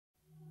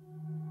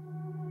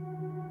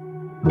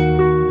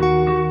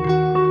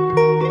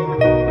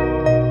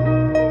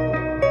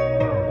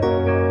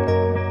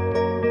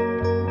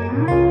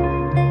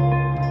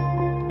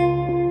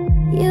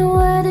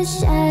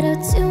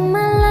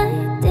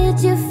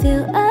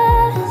feel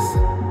us.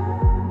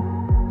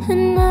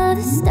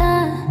 Another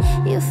star,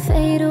 you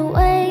fade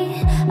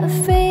away.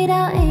 Afraid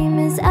our aim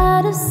is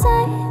out of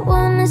sight.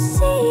 Wanna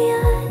see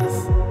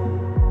us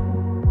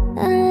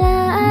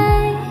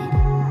alive.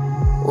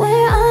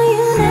 Where are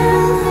you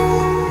now?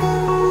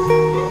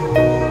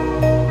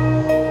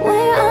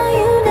 Where are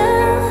you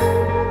now?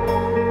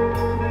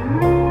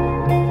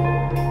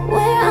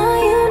 Where are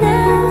you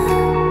now?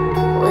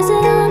 Was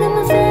it all in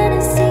my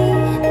fantasy?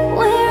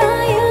 Where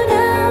are you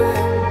now?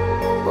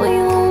 Were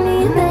you only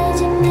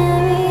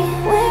imaginary?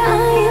 Where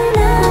are you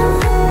now?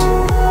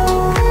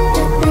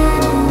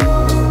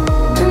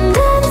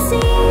 Under the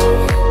sea,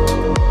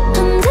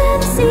 under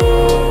the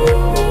sea.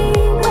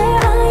 Where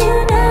are you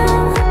now?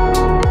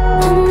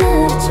 Under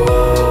the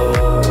tree.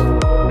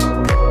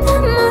 The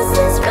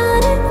monster's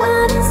running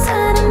wild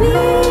inside of me.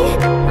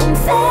 I'm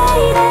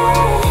faded.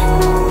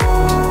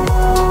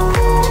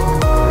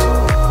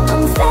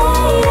 I'm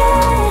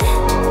faded.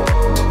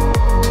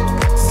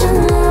 So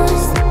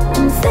lost.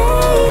 I'm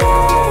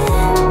faded.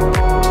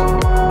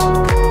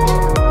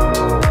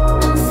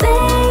 I'm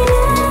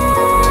faded.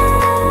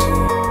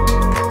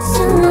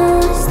 So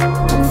lost.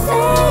 I'm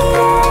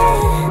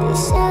faded.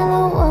 These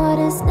shallow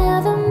waters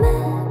never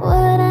met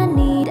what I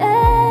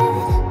needed.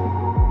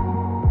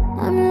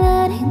 I'm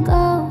letting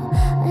go,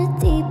 a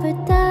deeper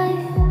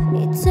dive,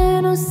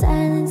 eternal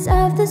silence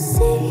of the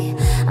sea.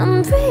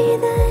 I'm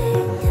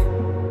breathing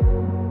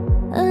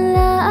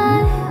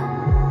alive.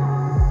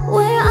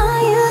 Where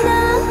are you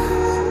now?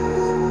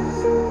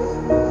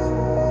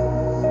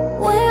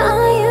 Where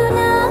are you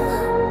now?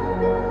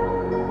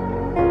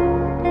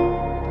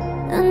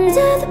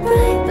 Under the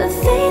bright but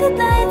faded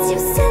lights, you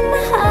set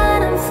my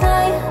heart on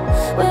fire.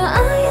 Where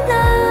are you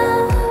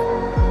now?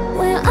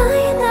 Where are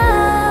you now?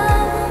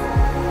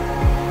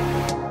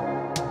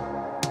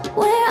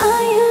 Where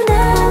are you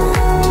now?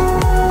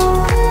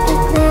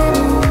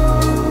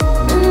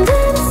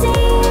 Under the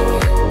sea,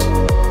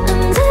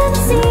 under the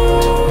sea.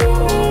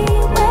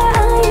 Where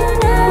are you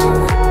now?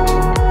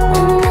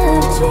 Under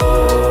the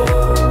tree.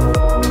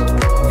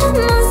 The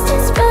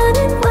monster's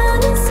running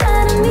wild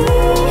inside of me.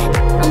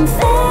 I'm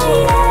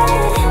faded.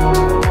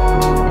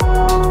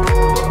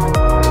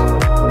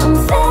 I'm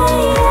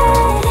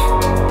faded.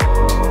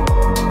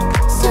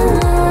 So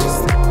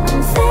lost.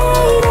 I'm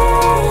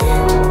faded.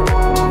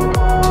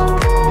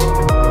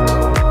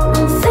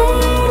 I'm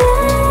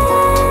faded.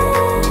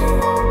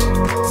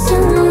 So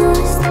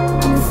lost.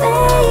 I'm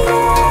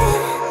faded.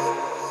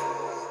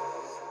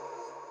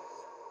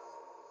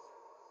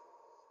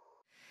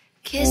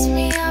 Kiss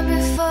me up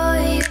before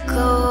you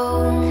go.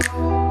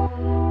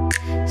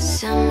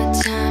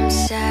 Summertime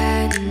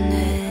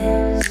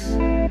sadness.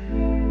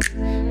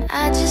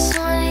 I just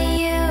wanted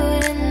you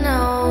to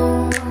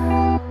know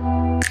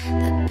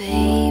that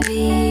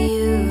baby,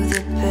 you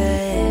the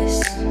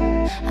best.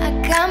 I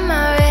got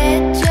my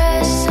red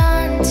dress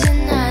on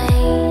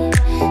tonight,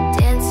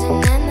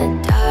 dancing in the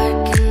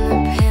dark in the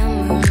pale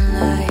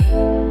moonlight.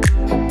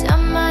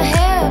 Done my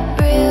hair up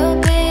real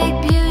big,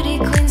 beauty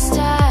queen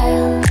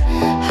style,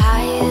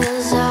 high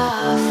heels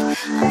off.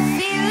 I'm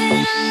feeling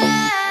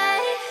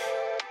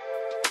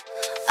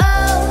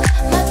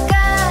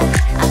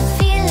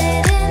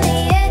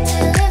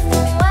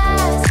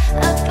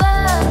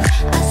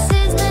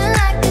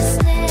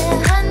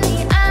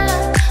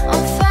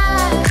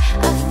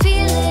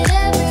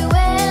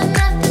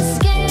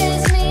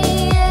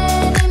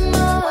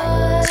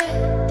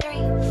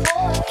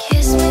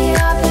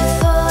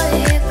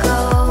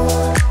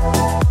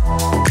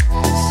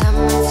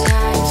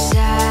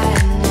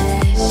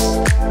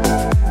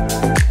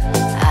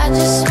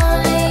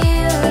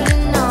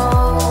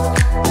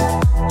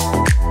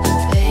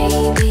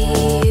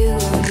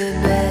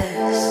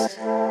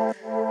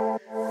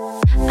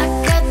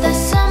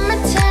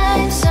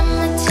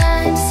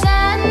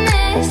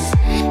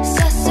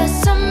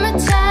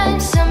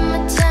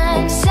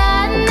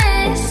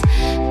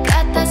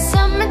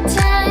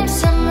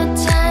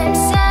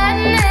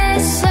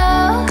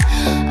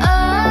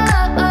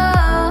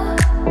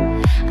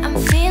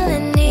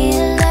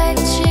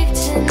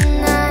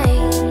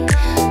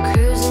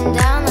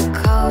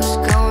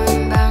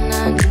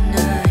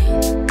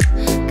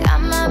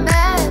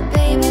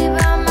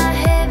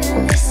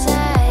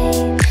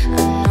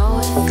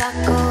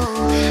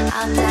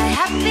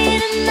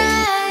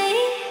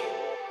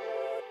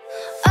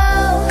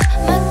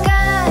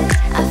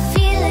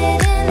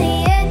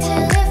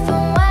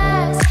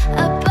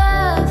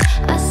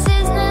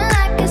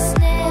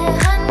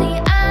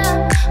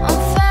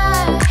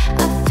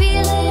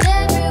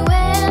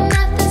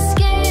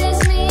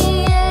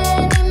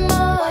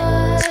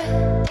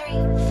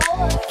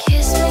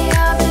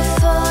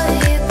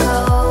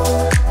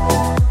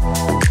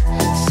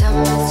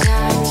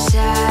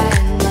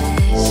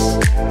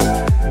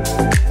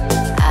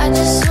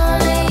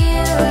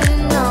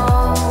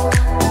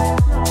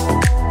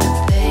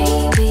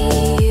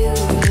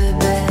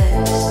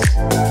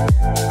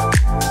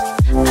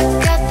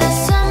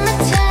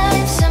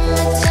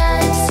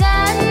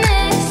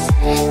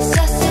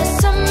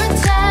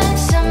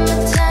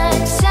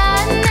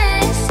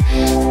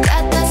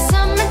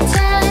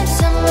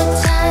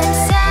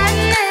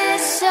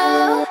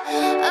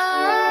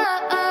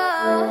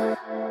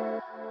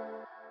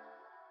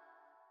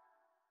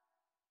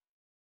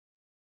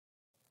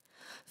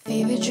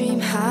Favorite dream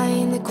high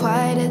in the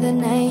quiet of the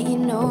night, you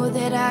know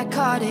that I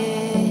caught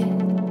it.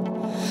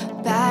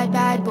 Bad,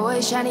 bad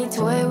boy, shiny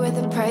toy with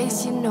a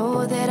price, you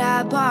know that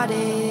I bought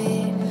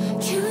it.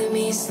 Killing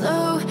me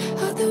slow,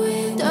 out the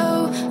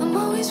window, I'm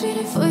always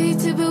waiting for you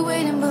to be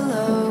waiting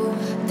below.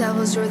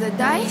 Devils roll the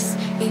dice,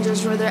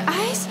 angels roll their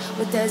eyes.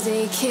 What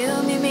doesn't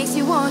kill me makes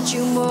you want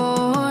you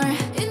more.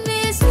 And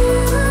it's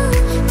you,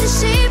 the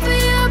shape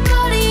of your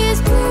body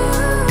is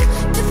blue.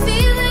 The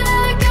feeling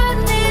I got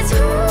is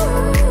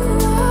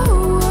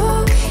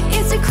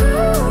it's a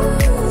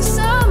cruel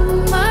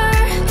summer,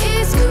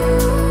 it's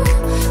cool.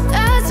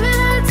 That's when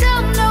I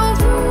tell no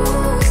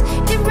rules.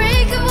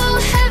 Unbreakable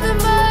heaven,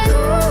 but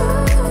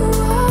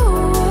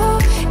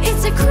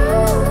it's a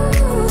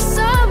cruel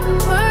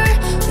summer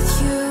with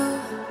you.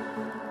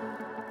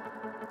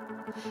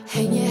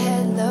 Hang your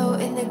head low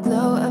in the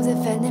glow of the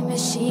vending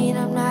machine.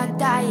 I'm not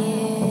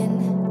dying.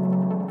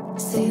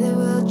 Say that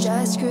we'll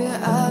just screw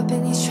up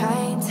in these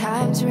trying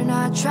times. We're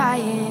not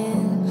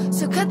trying.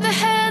 So cut the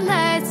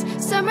headlights.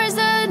 Summer's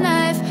a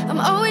knife. I'm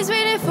always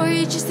waiting for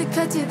you just to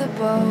cut to the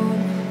bone.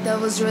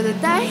 Devils roll the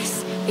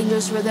dice,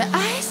 angels roll their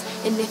eyes.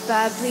 And if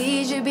I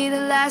bleed, you'll be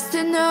the last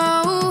to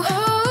know.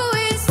 Oh,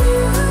 it's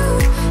you.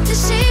 The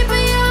shape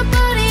of your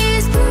body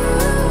is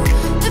blue.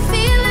 The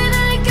feeling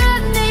I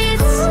got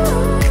needs.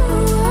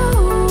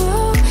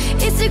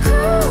 It's a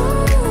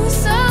cruel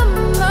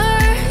summer.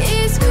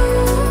 It's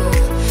cool.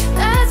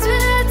 That's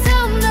when I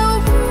tell no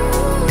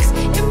rules.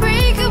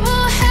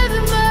 Unbreakable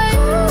heaven, but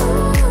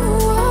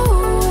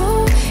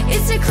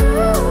it's a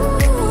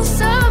cruel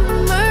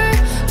summer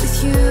with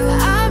you.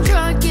 I'm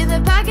drunk in the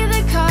back of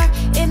the car,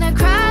 and I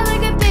cry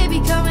like a baby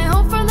coming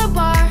home from the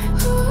bar.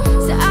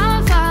 So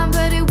I'm fine,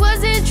 but it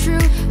wasn't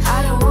true.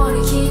 I don't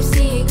wanna keep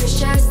secrets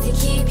just to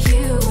keep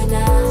you and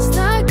I.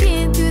 Snuck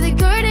in through the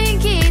garden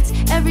gates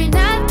every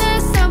night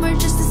that summer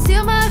just to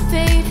seal my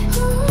fate.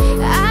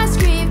 I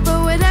scream for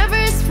whatever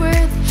it's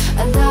worth.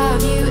 I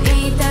love you,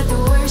 ain't that the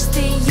worst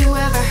thing you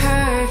ever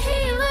heard?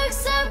 He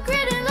looks up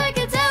grinning like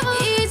a devil.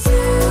 It's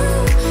you.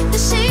 The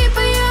shape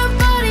of your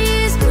body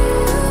is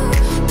blue.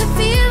 The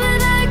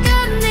feeling I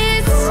got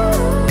needs.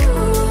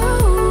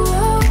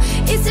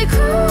 It's a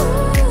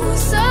cruel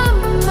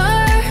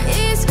summer.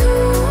 It's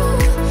cool.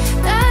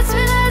 That's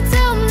when I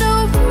tell no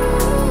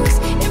rules.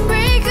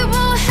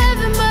 Unbreakable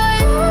heaven, but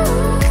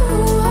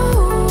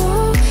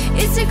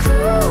it's a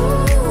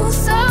cruel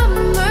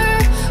summer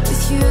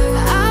with you.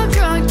 I'm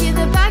drunk in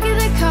the back of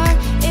the car,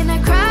 and I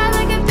cry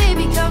like a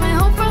baby coming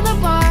home from the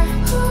bar.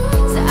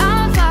 So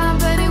I'm fine,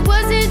 but it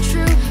wasn't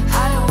true.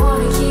 I don't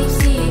wanna keep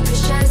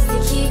secrets just to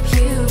keep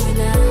you and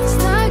I.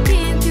 Snuck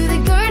in through the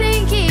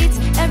garden gates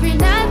every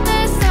night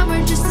that summer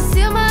just to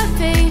seal my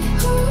fate.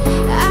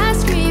 I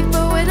scream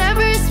for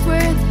whatever it's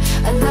worth.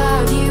 I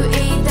love you,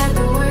 ain't that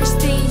the worst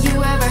thing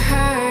you ever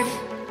heard?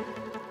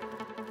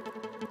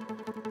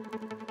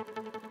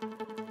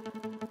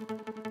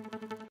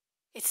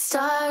 It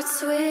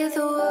starts with a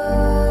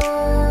word.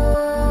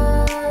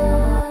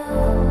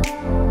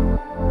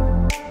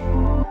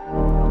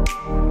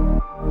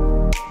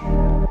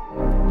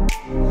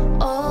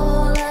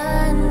 All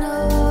I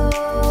know,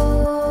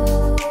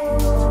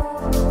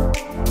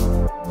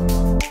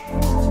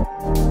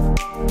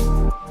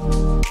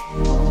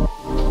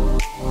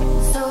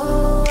 so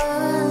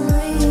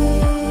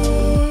unreal.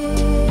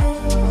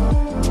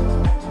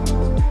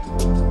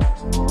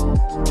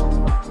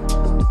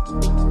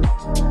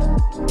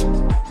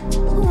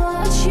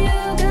 Watch you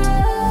go.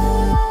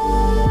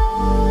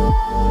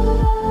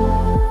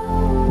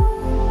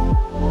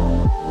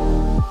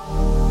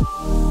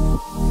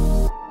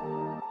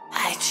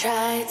 I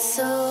tried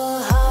so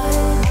hard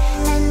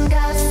and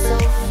got so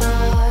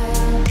far.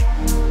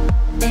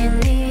 In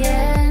the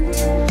end,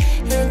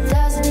 it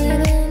doesn't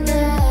even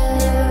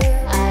matter.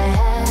 I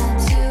had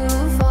to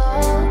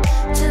fall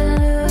to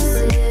lose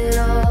it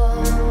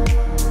all.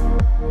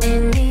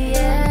 In the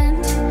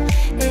end,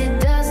 it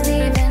doesn't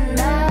even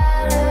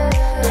matter.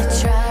 I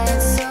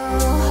tried so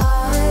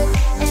hard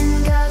and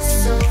got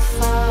so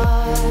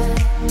far.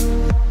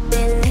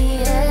 In the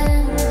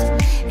end,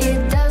 it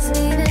doesn't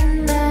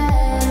even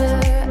matter.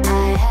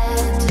 I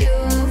had to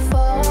fall.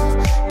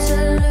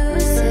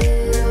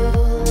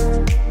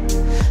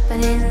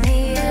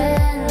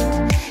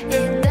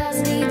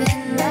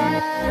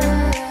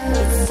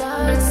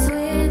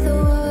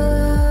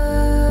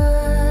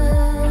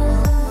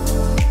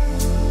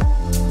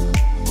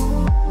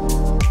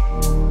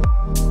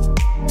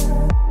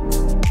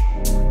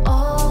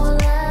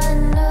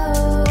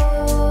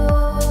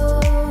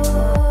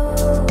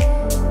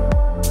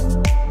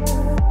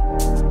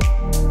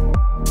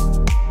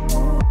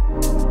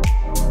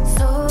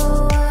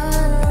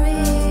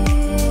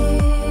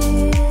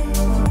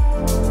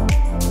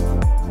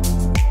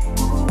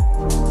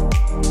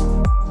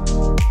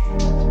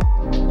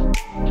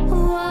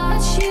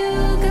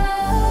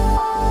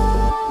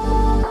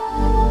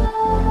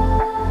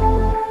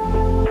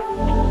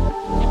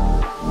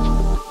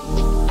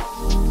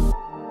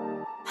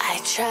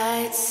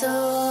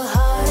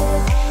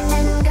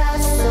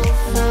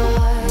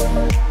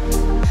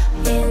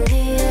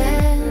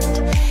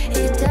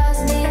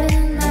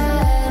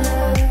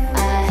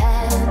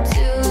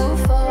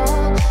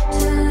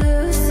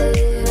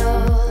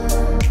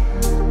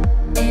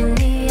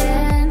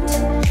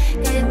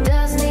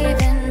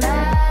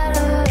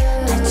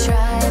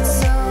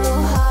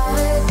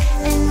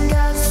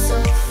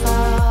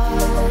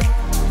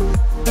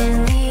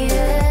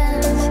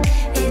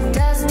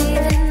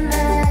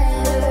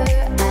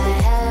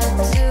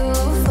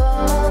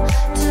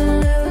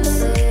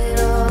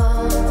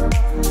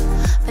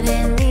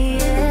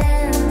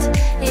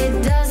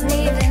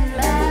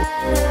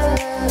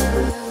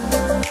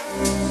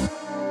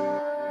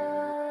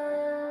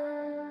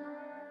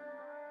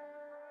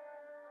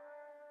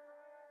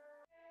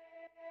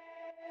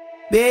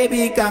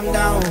 Baby, calm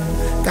down,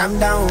 calm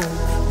down.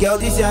 Girl,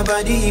 this your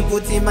body,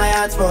 put in my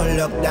heart for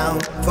lockdown,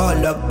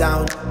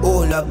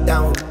 oh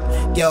lockdown.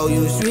 Girl,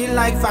 you sweet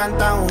like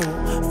phantom,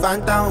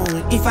 phantom.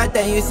 If I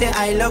tell you say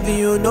I love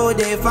you, no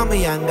day for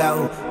me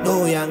younger,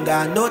 no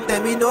younger. No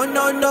tell me no,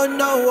 no, no,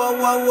 no. Oh,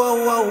 oh,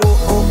 oh, oh,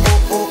 oh,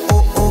 oh, oh,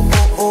 oh, oh,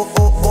 oh, oh,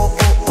 oh,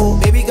 oh, oh.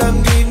 Baby,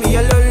 come give me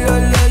a lo, lo,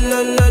 lo,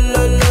 lo, lo,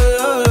 lo, lo.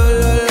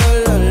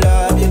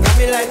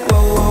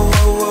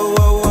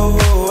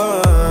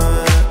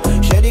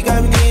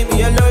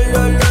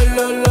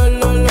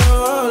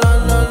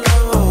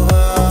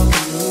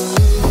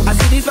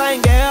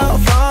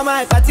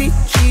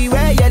 She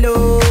wear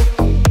yellow.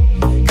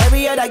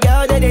 Every other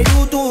girl that they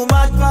do too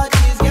much for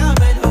this girl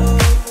mellow.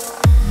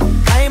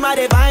 I'm at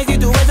a fine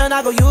situation,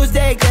 I go use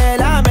the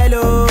girl, I'm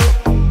mellow.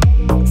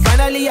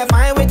 Finally I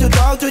find way to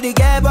talk to the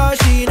girl,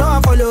 but she know I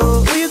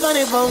follow. Who you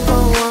gonna phone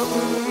for one?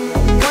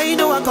 Why you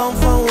know I come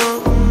for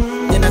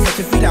one? Then I start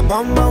to feel a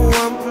bum bum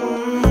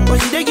one.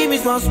 But she they give me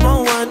small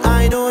small one.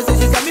 I know, say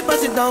she saw me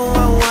pass it down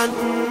one.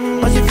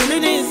 But she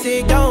feeling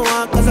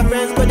insecure, cause her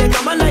friends go they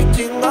come and like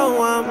chingo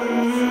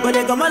one. But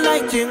they come and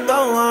like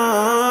chingo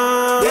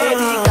one.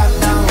 Baby, calm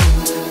down,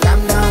 calm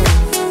down.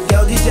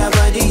 Girl, this your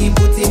body,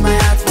 put in my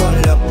heart for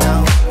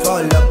lockdown,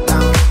 oh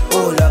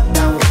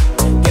lockdown.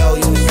 Girl,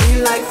 you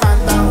feel like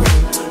phantom,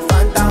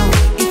 phantom.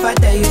 If I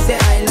tell you say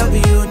I love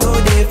you, no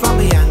day for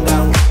me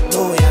younger,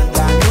 no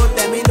younger. No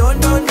tell me no,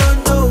 no, no,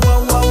 no. Oh,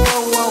 oh,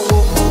 oh,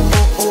 oh,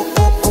 oh, oh,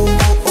 oh, oh,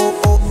 oh, oh,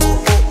 oh,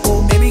 oh, oh.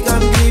 Baby,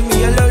 come give me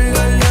a lo,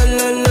 lo, lo,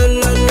 lo, lo,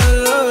 lo,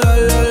 lo,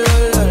 lo, lo,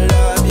 lo,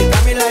 lo. You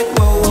got me like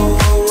whoa, whoa,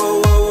 whoa,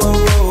 whoa, whoa,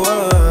 whoa,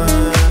 whoa.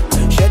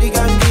 Shawty,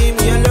 come give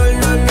me a lo,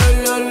 lo, lo,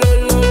 lo, lo,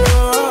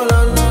 lo, lo,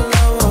 lo,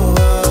 lo.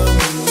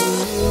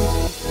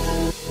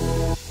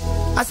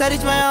 As I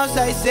reach my house, I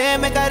say,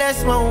 make her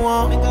rest my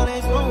one.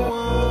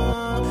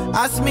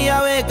 Ask me, I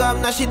wake up,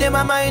 now she did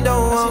my mind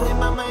on.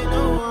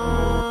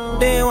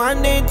 Day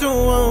one, day two,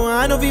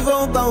 I know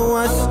people go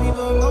us.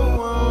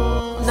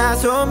 Now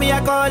so me, I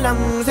call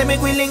them, say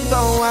make we link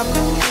go up.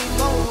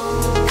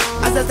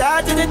 As I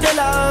start to tell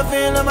her,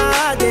 feel on my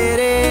heart it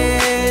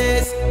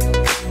is.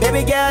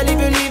 Baby girl, if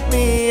you leave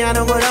me, I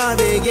don't go love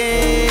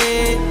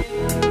again.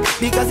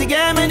 Because you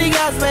gave me the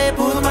gas, may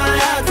pull my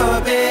heart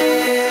for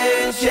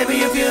pain. Baby,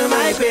 you feel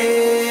my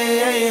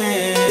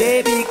pain.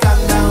 Baby, calm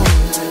down,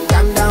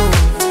 calm down.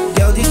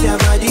 Girl, this your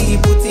body,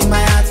 put in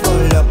my heart for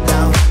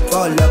lockdown,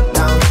 oh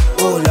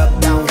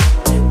lockdown.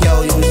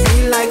 Girl, you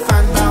feel like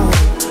phantom,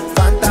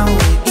 phantom.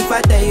 If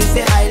I tell you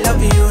say I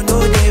love you, no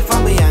day for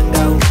me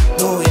younger,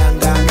 no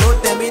younger. No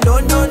tell me no,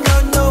 no, no,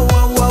 no.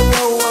 Oh, oh,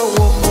 oh,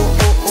 oh, oh,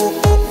 oh,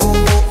 oh, oh,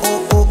 oh,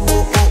 oh, oh,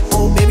 oh,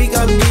 oh. Baby,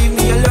 come give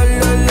me a lo,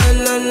 lo, lo,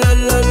 lo, lo,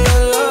 lo,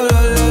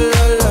 lo, lo,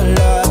 lo,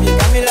 lo. You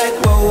got me like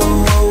whoa, whoa,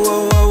 whoa,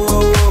 whoa,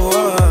 whoa,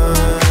 whoa.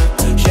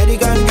 Shawty,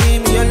 come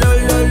give me a lo,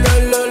 lo, lo,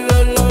 lo,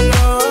 lo, lo,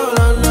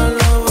 lo, lo,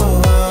 lo.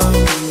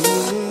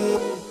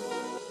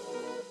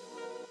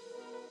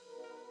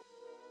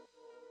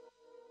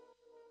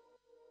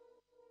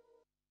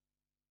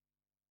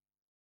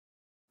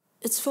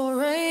 It's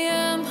 4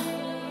 a.m.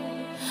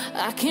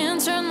 I can't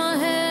turn my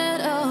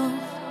head off.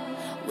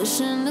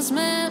 Wishing these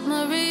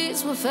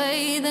memories will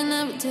fade, they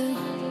never do.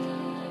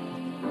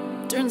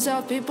 Turns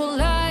out people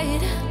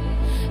lied.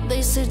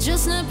 They said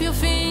just snap your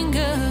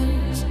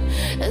fingers,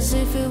 as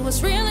if it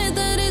was really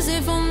that easy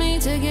for me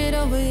to get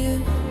over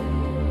you.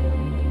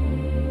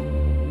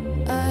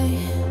 I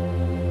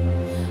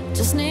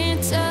just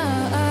need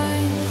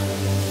time.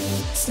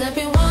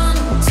 Snapping 1, 2.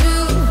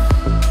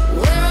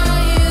 Where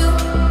are you?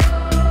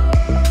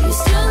 You're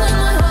still in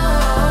my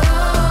heart.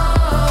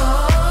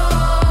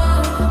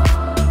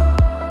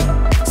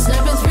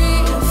 Snapping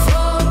 3,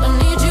 4. Don't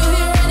need you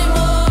here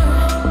anymore.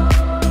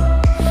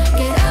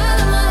 Get out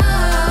of my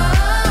heart.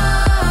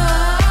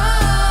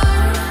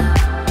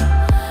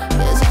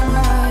 'Cause I'm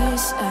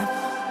rise up.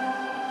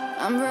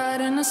 I'm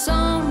writing a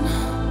song,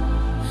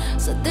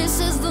 so this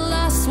is the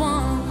last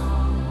one.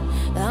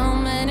 How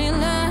many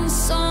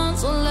last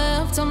songs are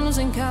left? I'm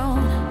losing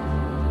count.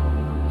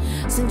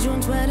 Since June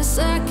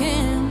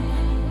 22nd,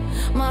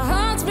 my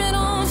heart's been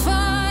on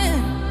fire.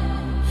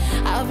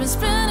 I've been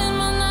spending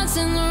my nights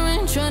in the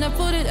rain trying to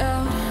put it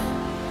out.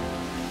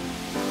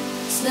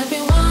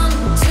 Snapping 1,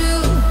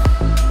 2.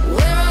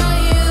 Where are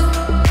you?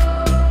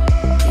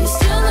 You're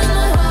still in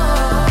my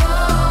heart.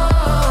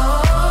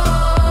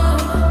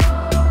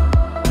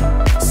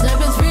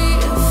 Snapping 3,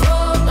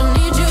 4. Don't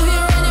need you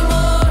here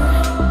anymore.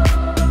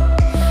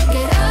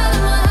 Get out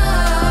of my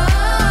heart.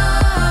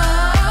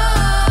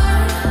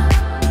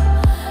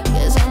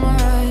 'Cause I'm a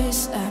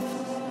rise up.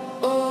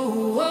 Oh,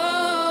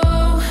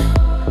 oh.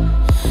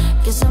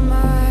 'Cause I'm a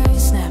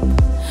snap.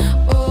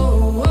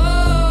 Oh,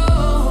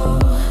 oh.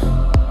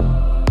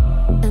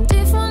 And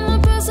if one more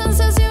person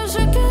says you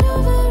should get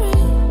over it,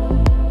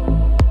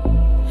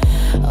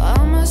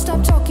 I must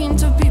stop talking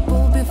to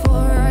people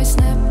before I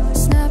snap,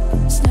 snap,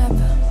 snap.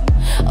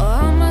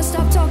 I must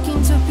stop talking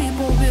to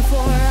people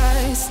before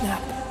I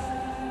snap.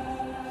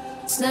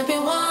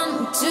 Snapping 1,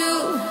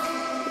 2.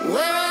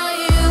 Where are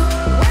you?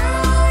 Where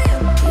are you?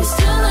 You're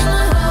still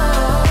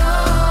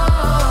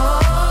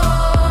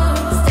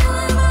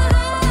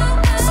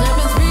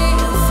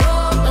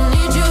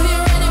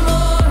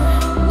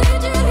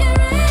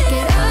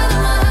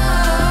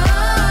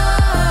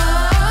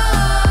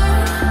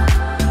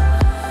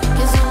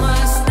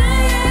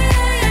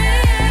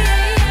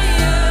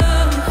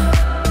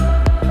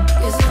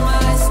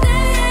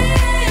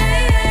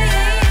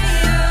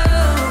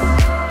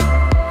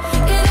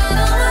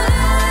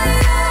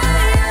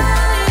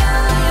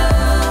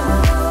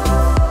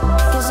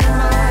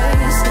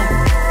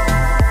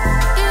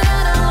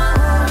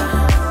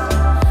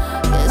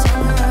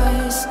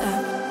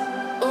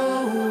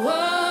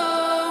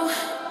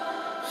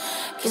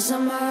 'cause I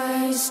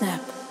might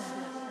snap.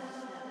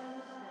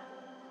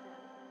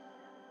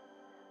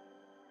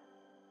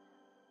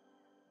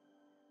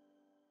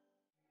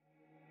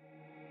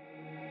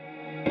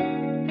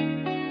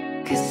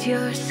 Cause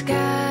you're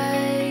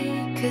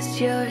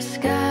a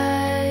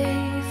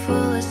sky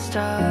full of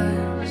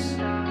stars.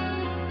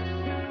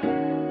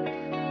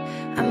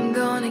 I'm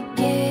gonna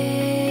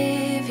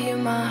give you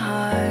my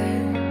heart.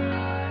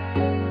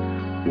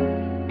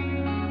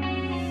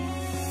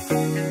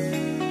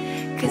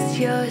 Cause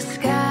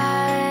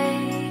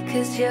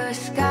you're a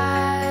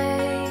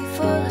sky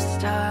full of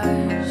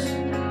stars.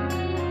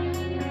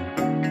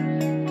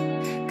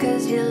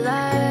 Cause you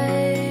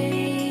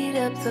light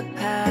up the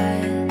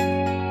path.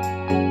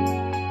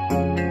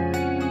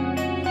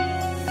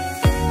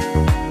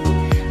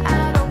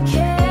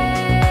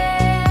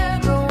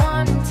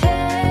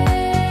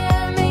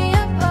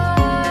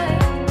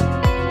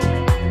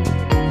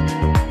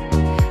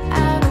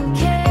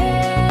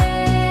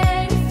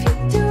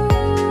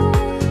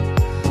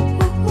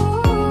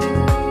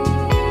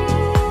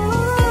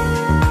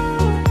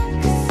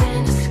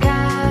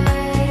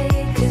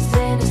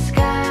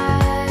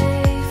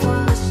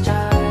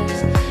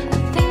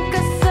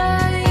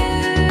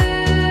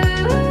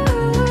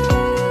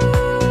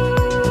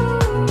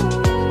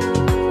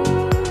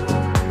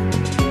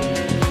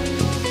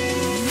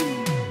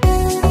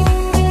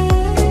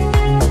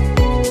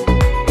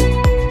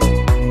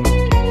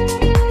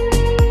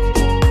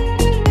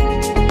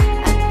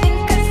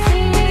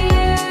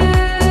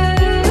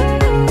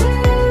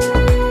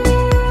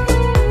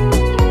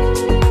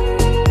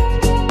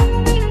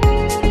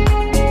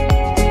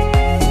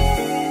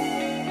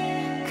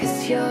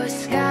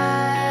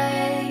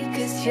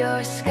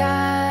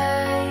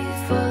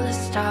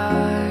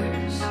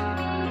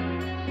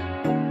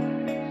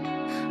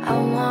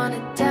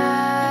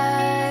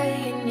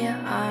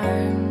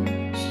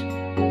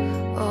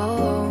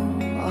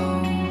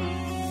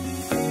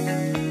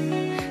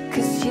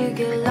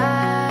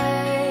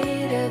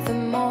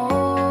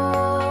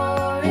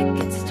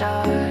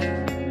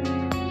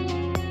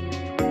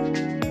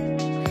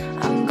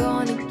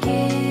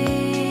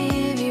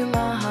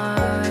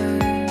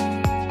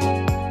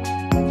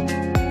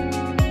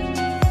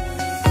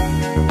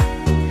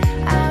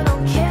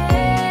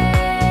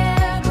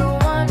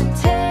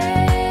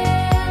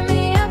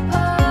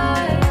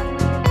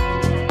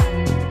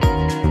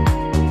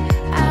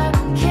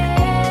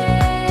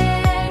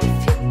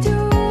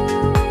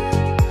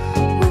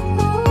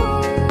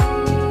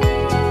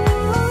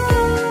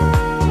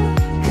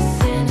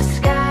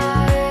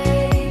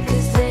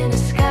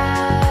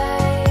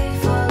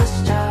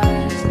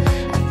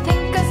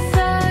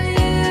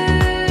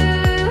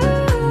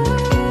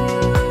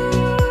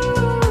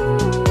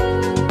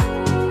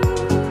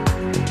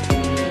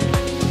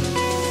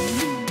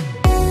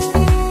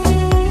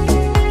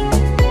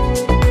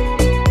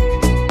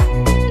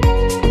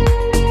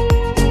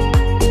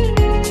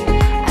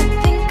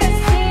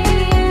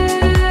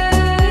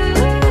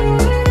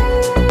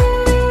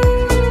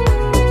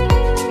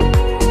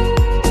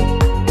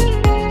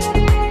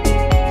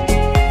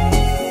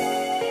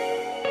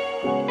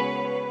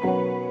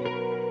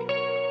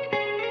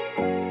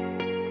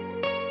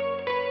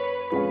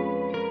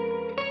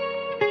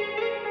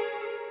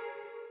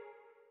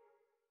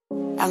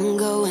 I'm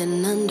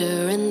going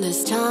under, and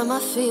this time I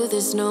feel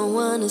there's no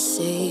one to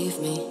save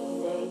me.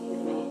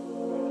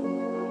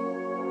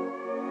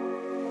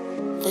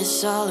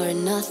 This all or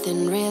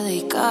nothing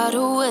really got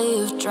a way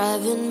of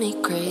driving me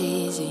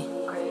crazy.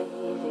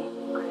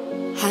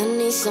 I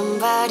need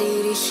somebody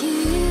to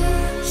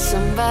hear,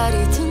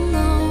 somebody to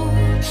know,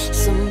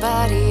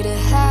 somebody to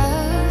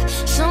have,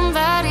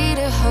 somebody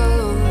to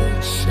hold.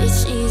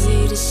 It's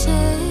easy to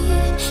say,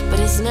 but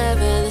it's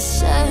never the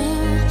same.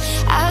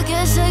 I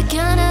guess I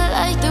kinda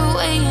like the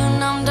way you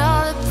numbed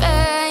all the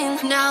pain.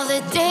 Now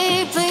the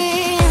day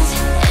bleeds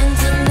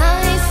into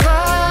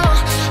nightfall,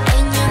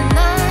 and you're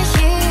not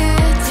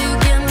here to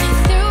get me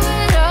through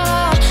it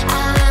all.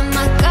 I let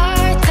my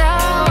guard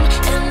down,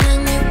 and then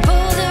you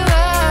pulled the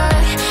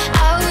rug.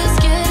 I was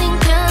getting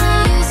kinda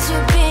used to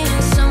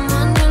being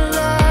someone you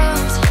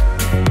loved.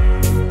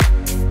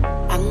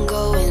 I'm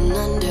going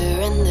under,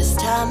 and this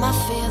time I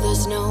feel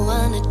there's no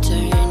one to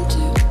turn to.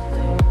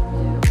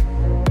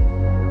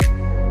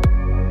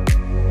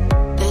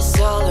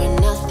 All or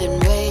nothing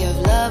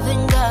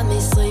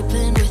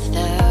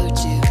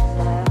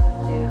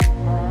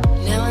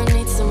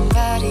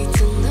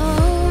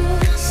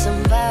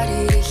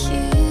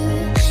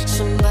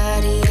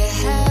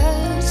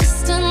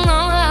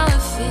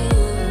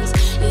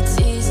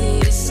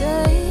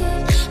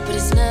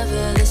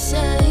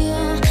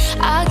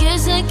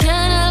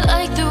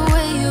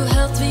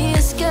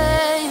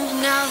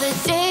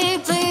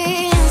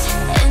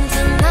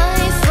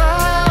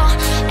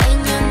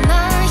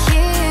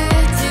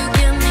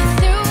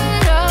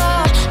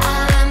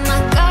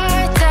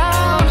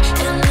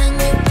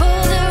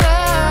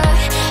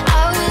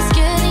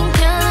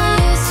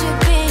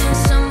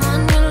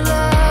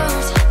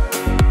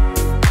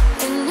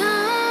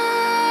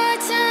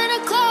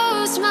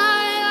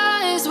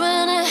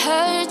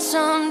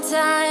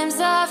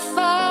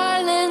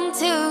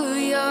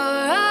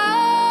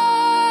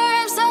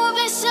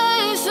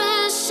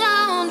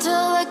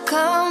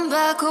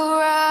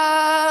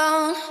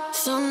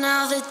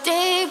the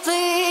day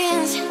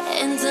bleeds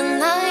into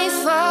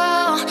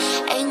nightfall,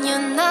 and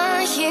you're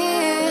not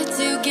here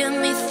to get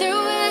me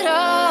through it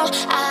all.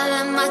 I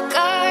let my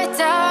guard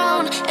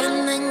down,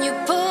 and then you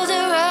pulled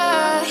a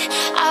rug.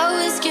 I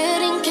was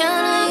getting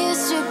kinda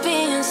used to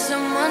being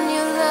someone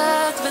you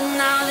loved, but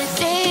now the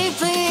day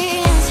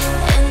bleeds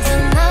into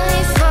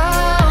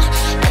nightfall,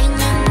 and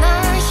you're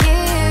not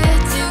here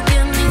to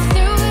get me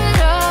through it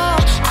all.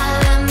 I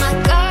let my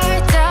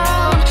guard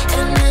down,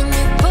 and then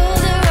you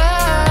pulled a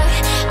rug.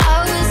 I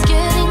was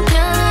getting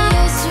kinda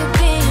used to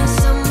being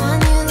someone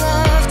you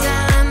loved. I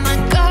let my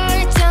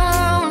guard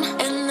down,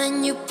 and then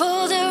you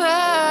pulled a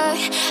rug.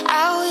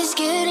 I was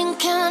getting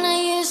kinda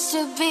used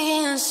to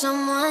being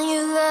someone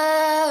you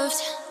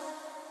loved.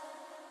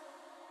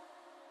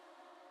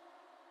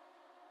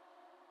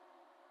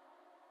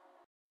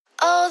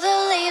 All the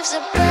leaves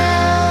are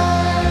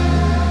brown.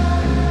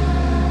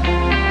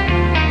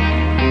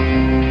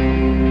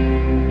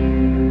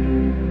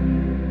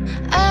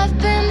 I've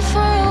been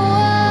for a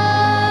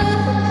walk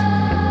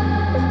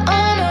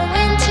on a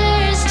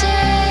winter's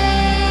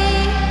day.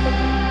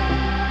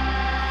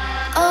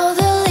 All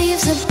the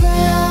leaves are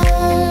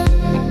brown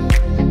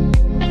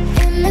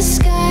and the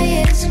sky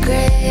is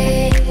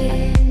gray.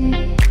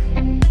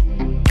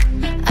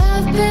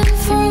 I've been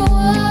for a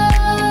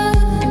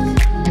walk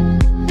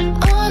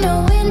on a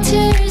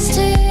winter's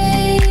day.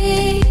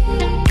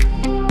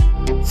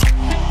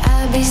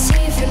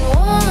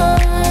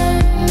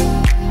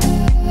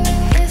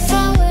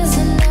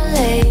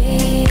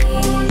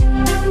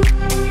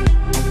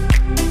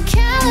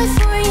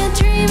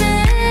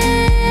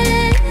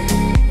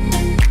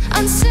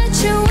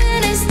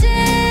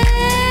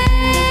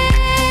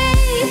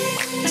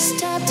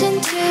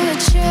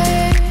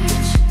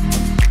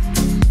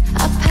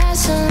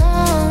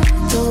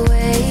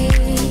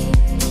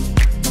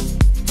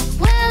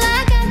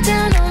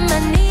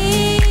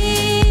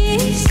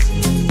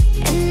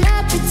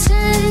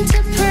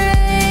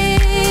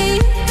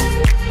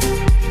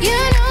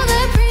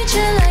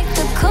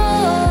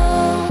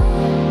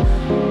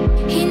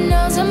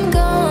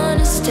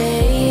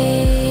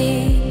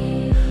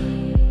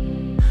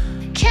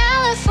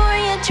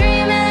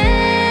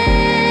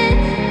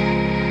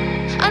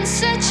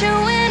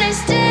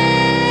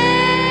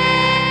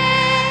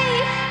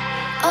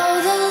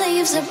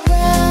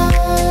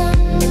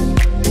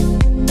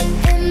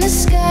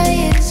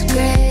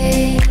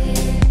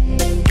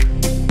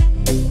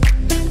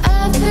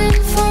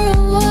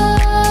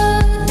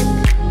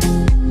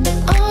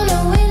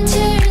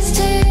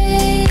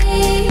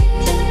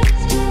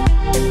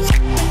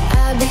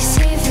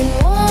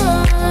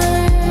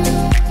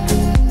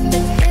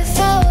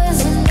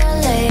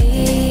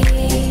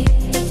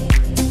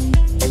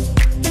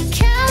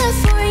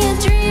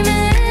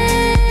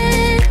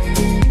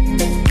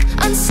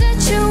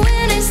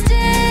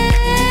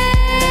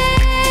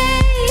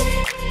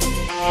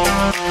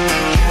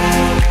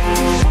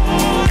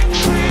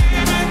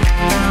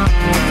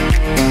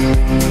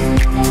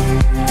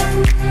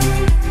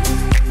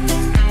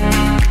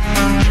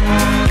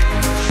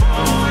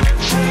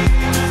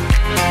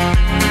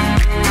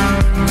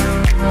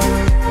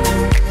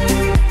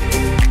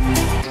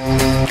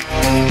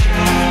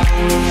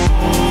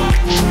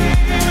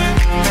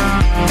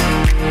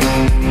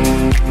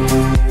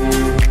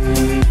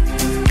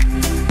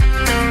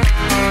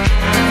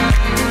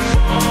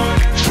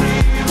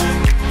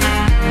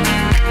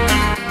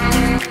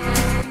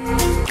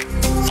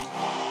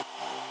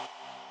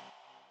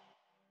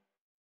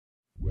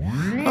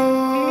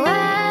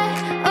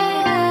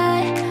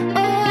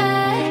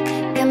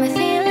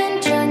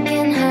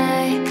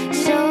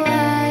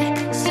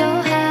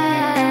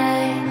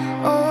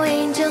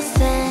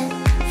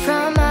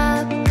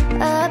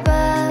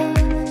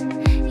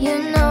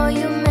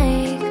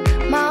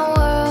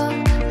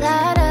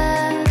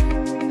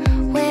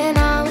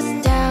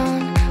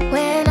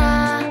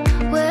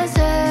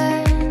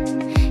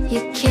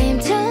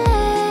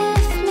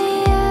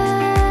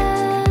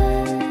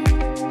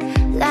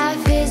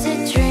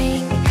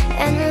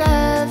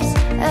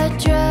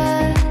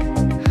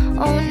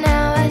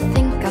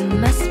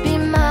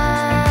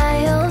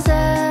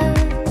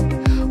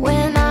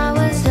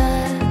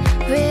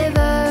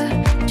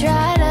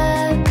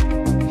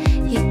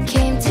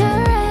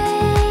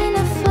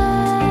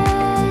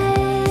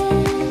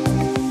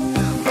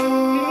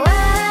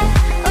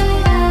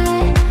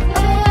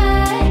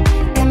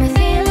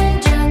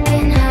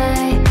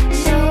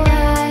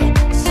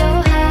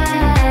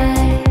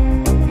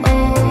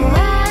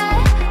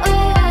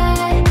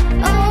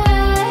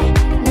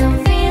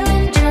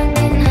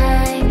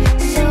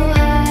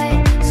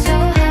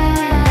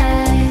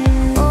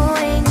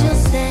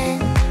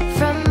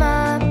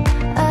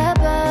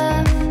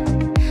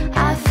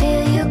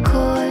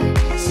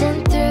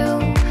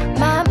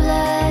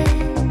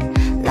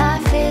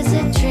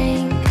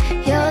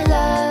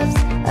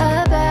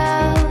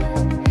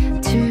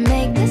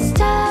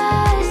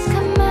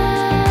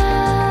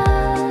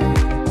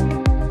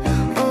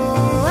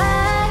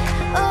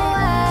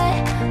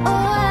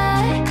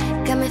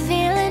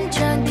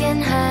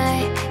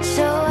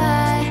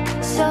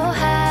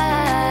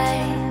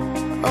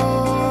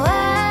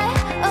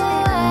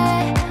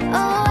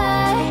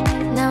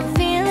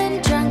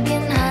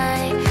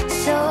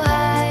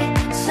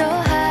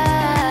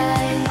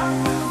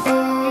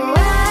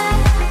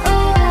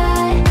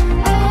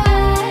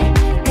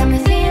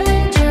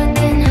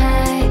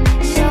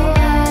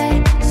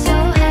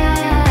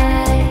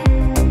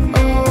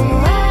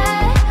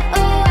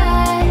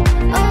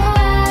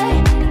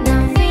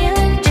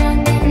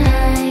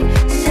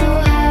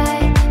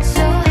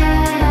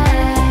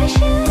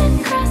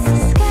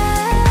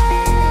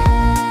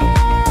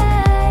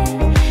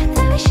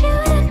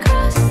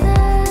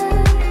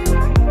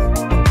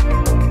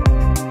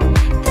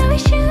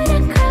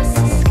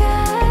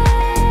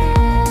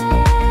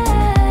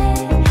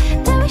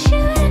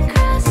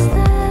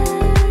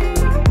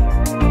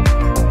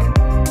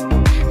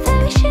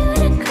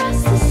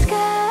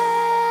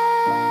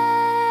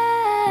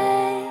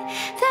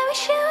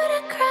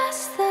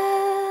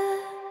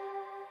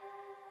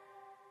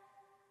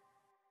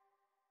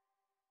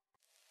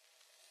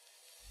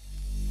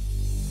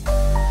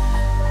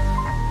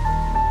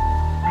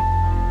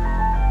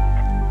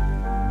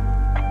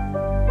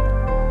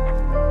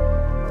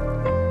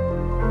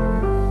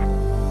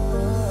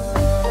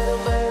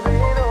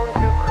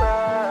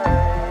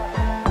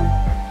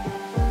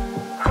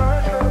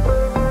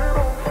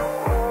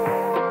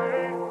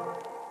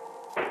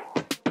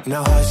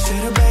 Now hush,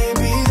 little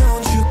baby,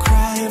 don't you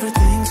cry.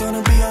 Everything's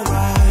gonna be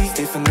alright.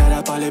 Stay from that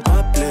up, all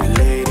up, little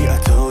lady. I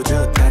told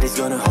you that he's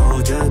gonna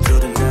hold you through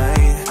the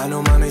night. I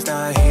know mommy's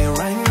not here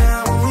right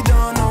now, and we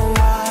don't know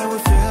why we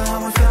feel how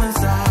we feel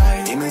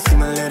inside. It may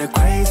seem a little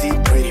crazy,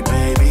 pretty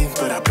baby,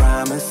 but I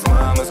promise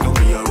mama's gonna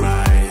be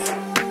alright.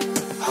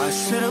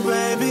 Hush, little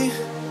baby,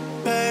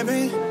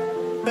 baby,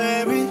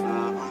 baby.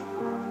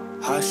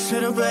 Hush,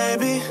 little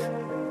baby,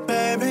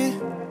 baby,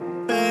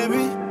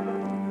 baby.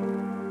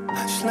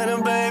 Hush,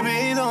 little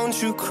baby,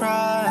 don't you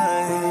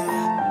cry.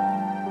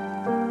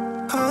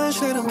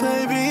 Hush, little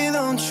baby,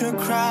 don't you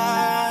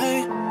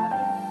cry.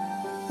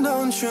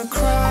 Don't you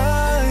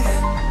cry.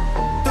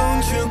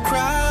 Don't you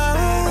cry.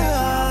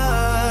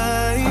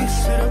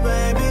 Hush, little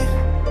baby,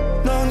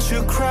 don't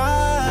you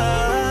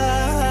cry.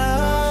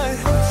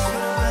 Hush,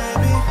 little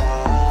baby,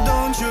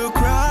 don't you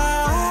cry.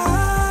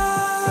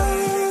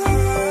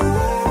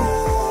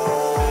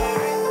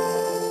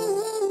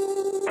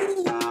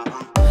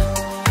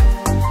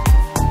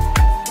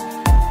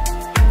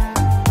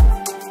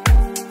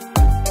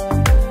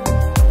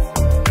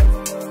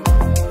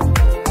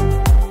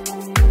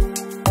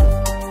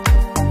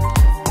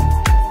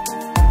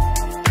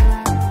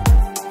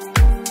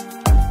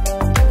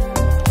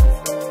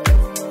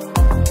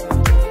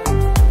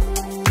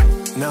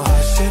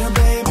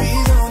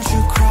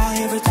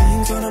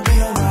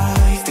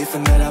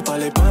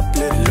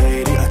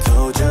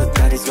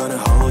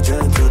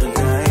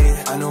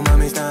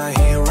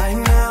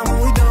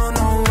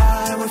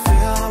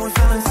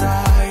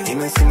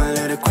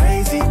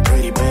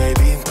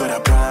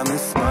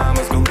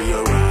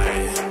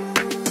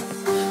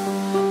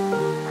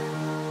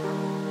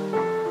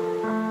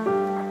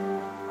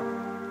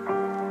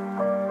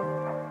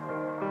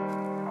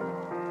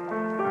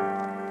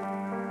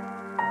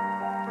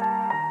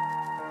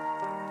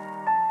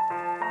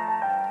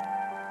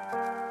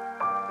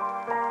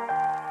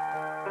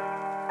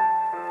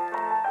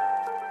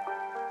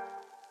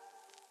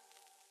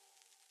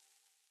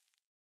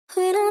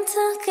 We don't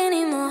talk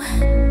anymore.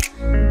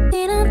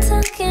 We don't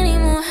talk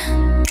anymore.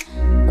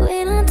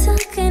 We don't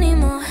talk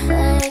anymore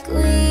like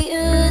we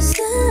used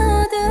to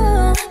do.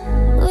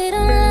 We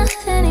don't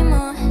laugh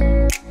anymore.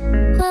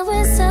 What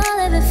was all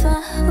of it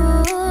for?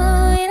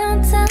 Ooh, we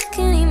don't talk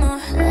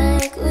anymore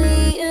like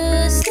we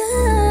used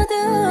to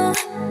do.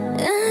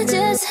 I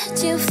just had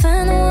you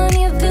find the one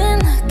you've been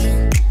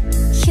looking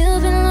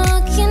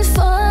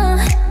for.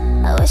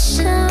 I wish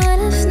I would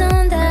have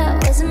known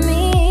that wasn't me.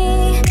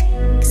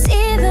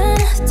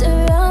 After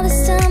all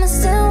this time I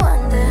still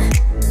wonder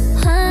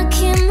why I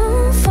can't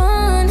move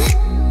on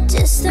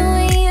just the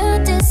way you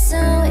did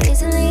so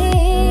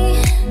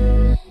easily.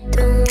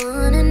 Don't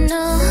wanna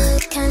know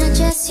what kind of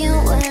dress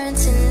you're wearing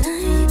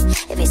tonight,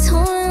 if he's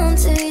holding on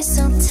to you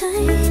so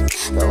tight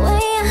the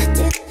way I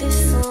did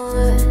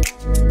before.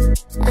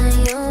 I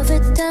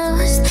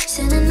overdosed,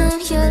 should've known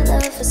your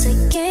love was a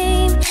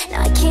game.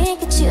 Now I can't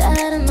get you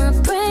out of my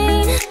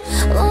brain.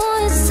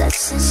 Oh, it's such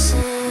a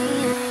shame.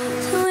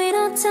 We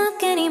don't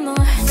talk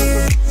anymore.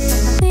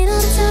 We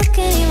don't talk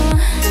anymore.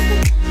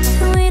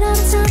 We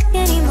don't talk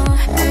anymore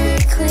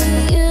like we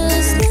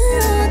used to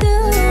do.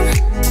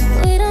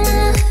 We don't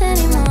laugh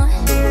anymore.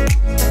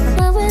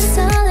 What was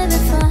all of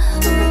it for?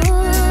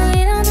 Ooh,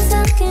 we don't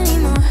talk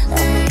anymore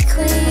like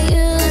we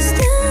used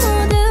to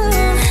do.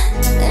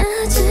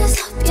 I just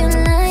hope you're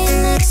lying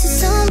next to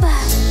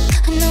somebody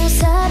who knows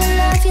how to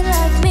love you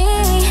like me.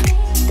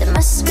 There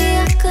must be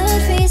a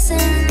good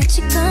reason that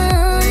you're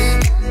gone.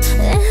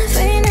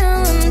 Every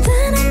now and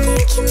then I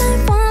think you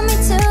might want me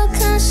to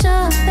come show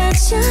up at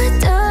your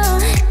door.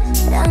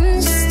 I'm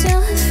just too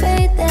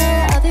afraid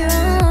that I'll be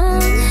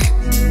wrong.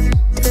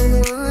 Don't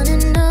wanna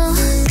know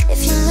if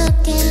you're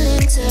looking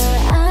into her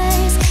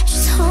eyes.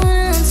 She's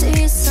holding on to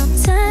you so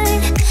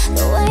tight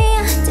the way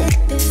I did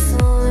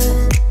before.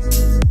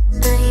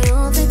 I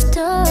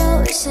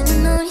overdosed, should've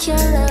known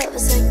your love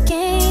was a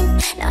game.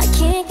 Now I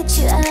can't get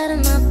you out of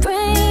my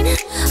brain.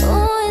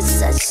 Oh, it's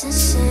such a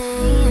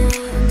shame.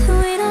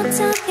 We don't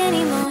talk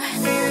anymore.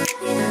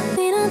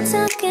 We don't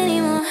talk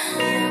anymore.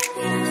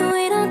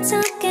 We don't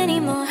talk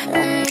anymore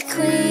like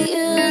we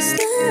used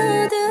to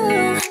do.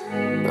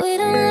 We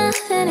don't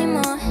laugh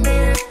anymore.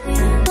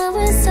 What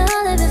was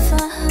all of it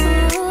for?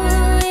 Ooh,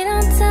 we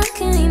don't talk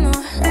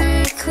anymore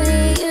like we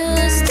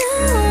used to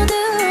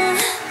do.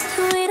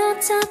 We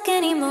don't talk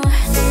anymore.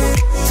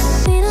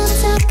 We don't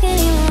talk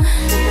anymore.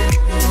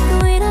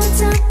 We don't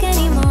talk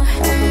anymore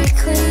like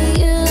we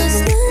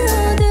used to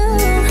do.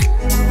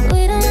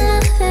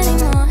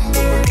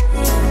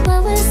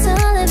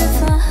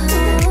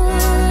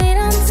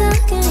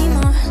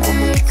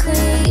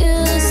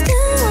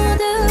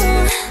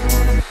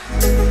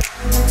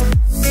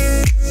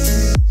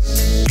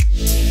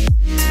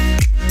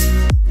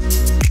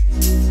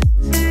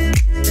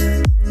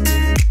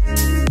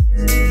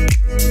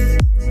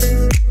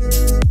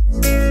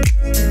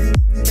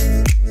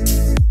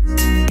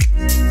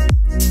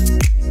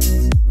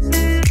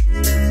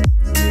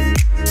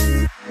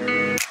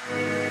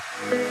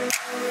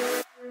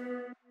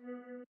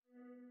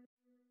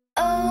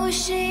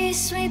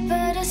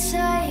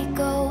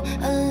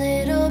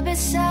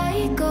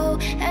 psycho.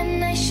 At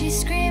night she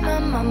scream, my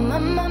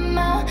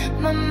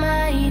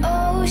mind.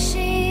 Oh,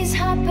 she's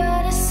hot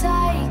but a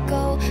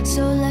psycho.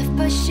 So left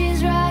but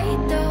she's right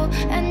though.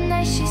 At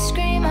night she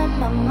scream, my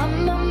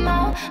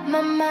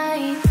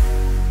mind.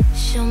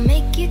 She'll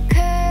make you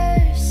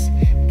curse,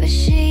 but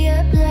she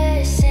a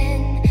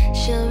blessing.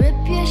 She'll rip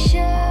your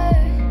shirt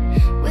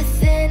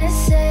within a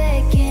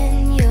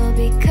second. You'll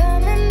be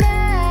coming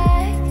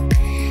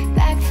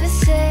back for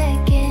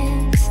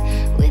seconds.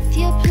 With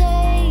your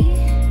play,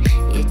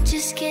 you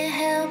just can't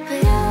help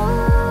it.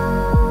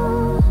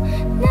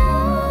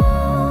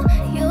 No,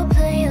 you'll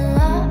play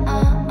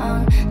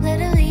along. Let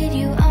her lead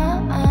you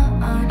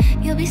on.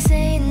 You'll be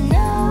saying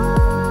no,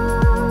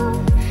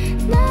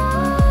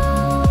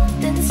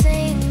 then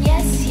saying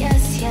yes,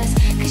 yes, yes.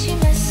 'Cause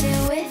you're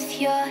messing with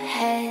your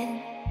head.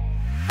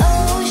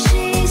 Oh,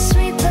 she's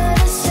sweet but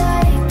a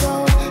psycho,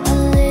 a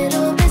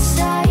little bit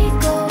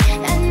psycho.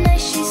 At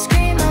night she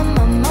scream, my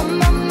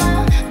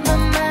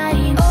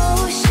mind.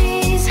 Oh,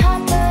 she's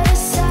hot but a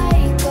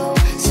psycho,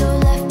 so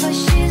left but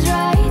she's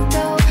right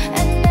though.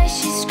 At night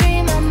she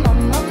scream, my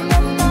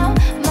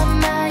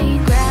mind.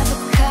 Grab a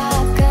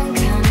cop gun,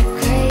 kinda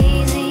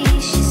crazy.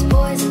 She's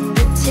poison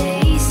but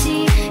tasty.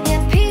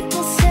 Yeah,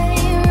 people say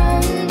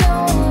run,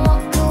 don't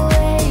walk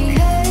away.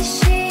 'Cause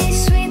she's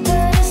sweet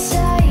but a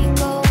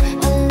psycho,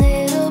 a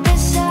little bit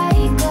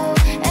psycho.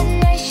 At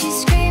night she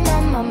scream,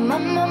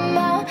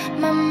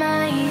 my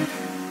mind.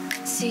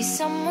 See,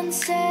 someone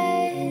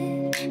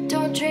said,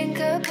 don't drink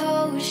her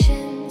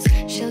potions.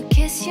 She'll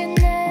kiss your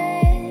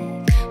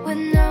neck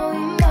with no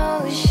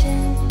emotion.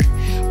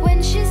 When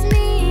she's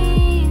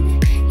mean,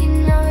 you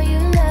know you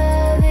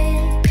love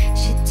it.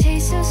 She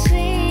tastes so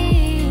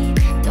sweet,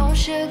 don't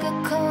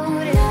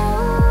sugarcoat it.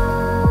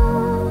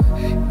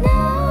 No,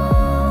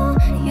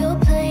 you'll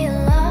play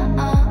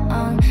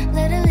along.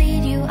 Let her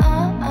lead you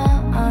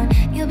on.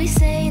 You'll be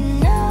saying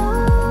no,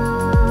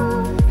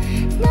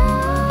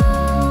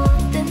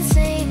 then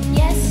saying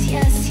yes,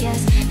 yes, yes.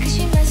 'Cause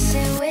you're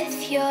messing with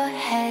your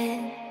head.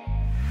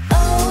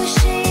 Oh,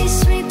 she's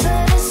sweet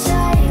but a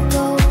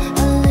psycho,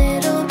 a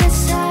little bit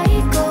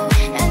psycho.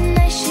 At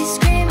night she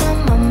scream,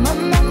 my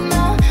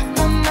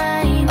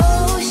mind.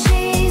 Oh,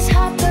 she's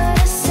hot but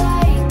a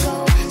psycho,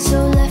 so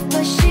left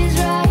but she's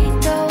right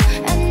though.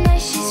 At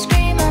night she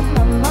scream, my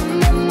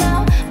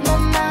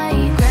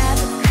mind. Grab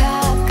a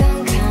cop gun,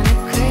 kinda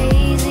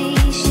crazy.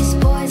 She's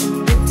poison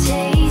but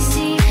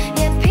tasty.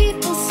 Yeah,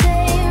 people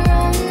say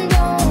run,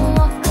 don't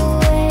walk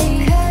away.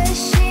 'Cause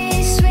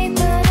she's sweet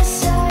but a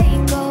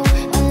psycho,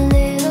 a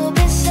little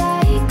bit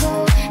psycho.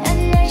 At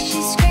night she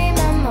scream,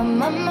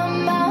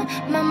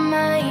 my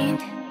mind.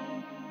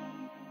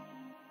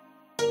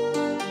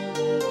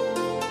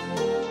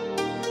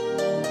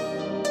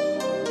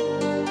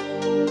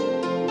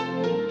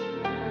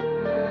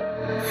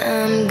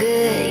 I'm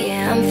good,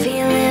 yeah, I'm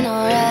feeling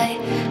alright.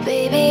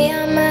 Baby,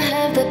 I'ma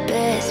have the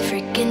best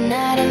freaking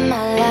night of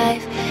my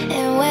life.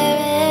 And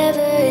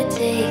wherever it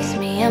takes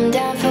me, I'm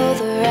down for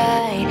the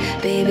ride.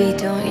 Baby,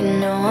 don't you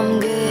know I'm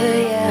good,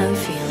 yeah, I'm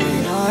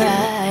feeling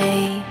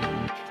alright.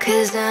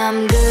 'Cause I'm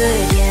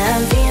good, yeah,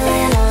 I'm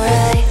feeling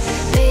alright.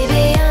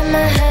 Baby,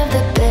 I'ma have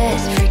the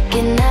best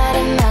freaking night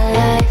of my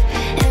life.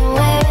 And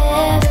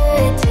wherever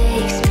it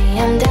takes me,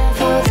 I'm down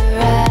for the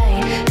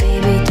ride.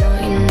 Baby, don't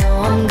you know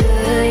I'm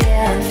good,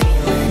 yeah, I'm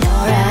feeling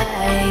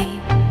alright.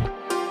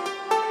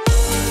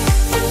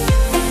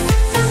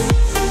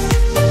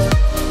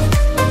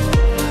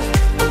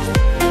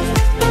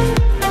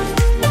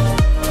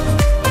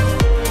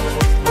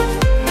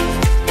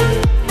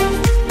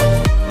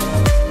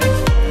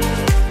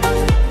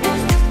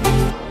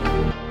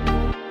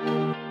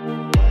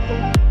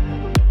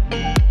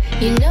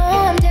 You know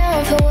I'm down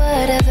for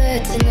whatever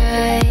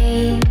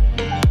tonight.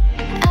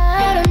 I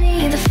don't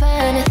need the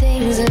finer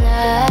things in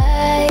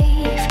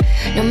life.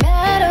 No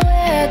matter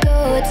where I go,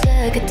 it's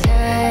a good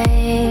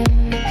time.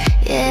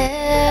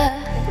 Yeah.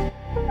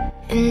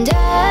 And I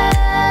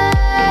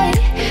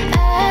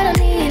don't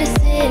need to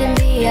sit in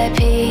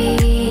VIP.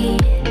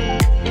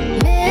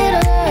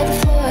 Middle of the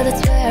floor,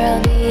 that's where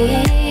I'll be.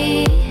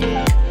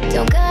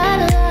 Don't got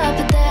a lot,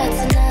 but that's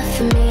enough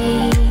for me.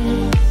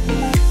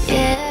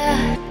 Yeah.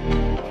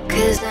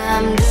 'Cause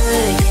I'm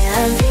good,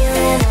 yeah, I'm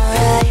feeling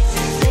alright.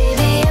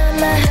 Baby,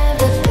 I'ma have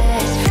the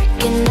best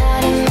freaking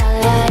night of my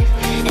life.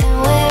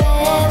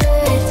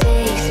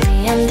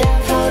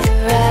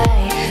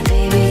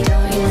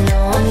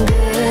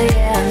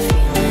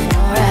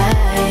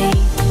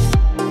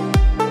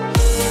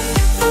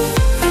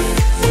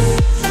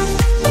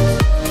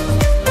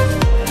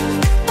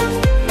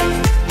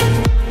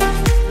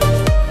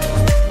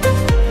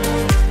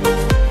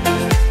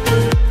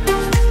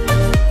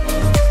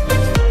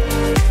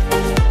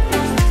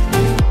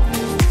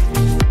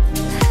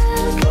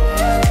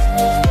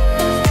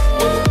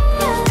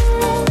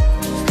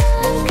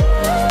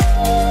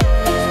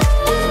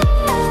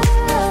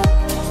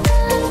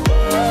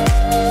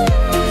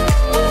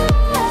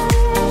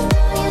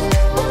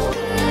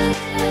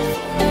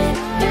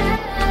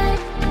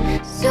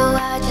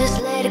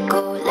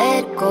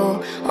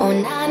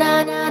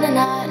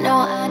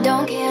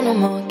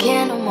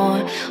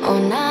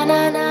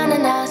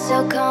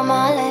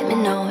 mama, let me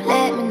know,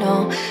 let me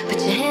know. Put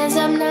your hands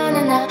up, nah,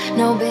 nah, nah.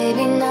 No,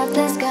 baby,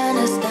 nothing's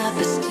gonna stop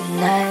us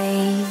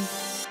tonight.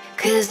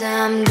 'Cause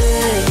I'm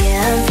good,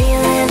 yeah, I'm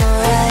feeling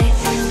alright.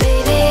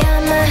 Baby,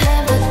 I'ma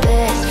have the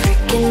best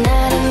freaking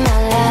night of my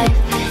life.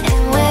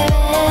 And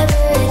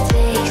wherever it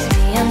takes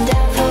me, I'm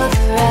down for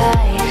the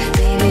ride.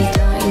 Baby,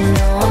 don't you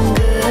know I'm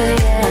good,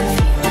 yeah, I'm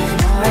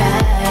feeling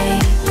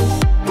alright.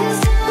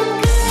 'Cause I'm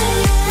good,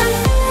 yeah, I'm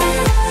feeling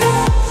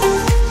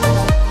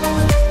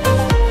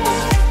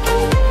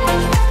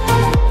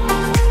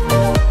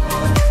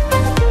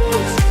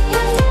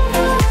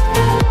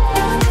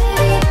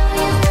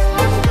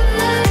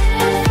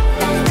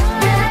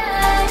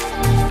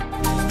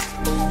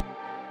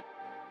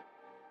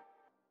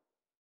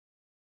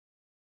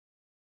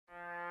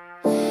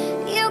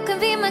you can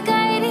be my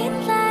guiding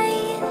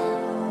light.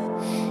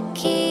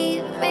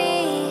 Keep me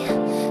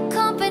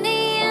company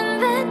in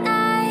the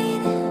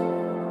night.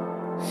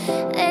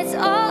 That's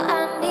all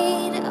I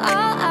need,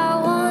 all I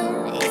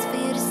want is for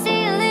you to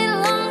stay a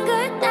little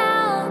longer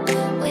now.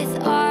 With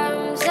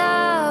arms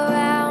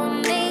around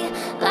me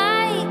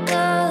like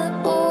a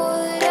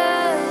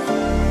border,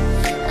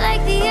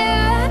 like the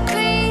air I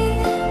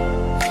breathe.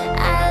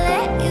 I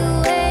let you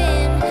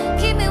in,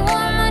 keep me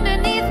warm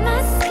underneath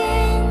my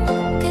skin.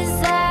 'Cause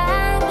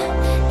I'm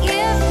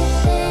giving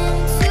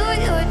into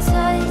your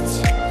touch.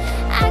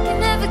 I can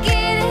never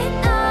get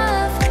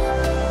enough.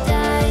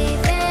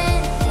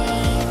 Diving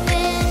deep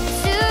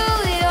into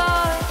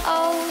your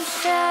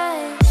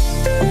ocean.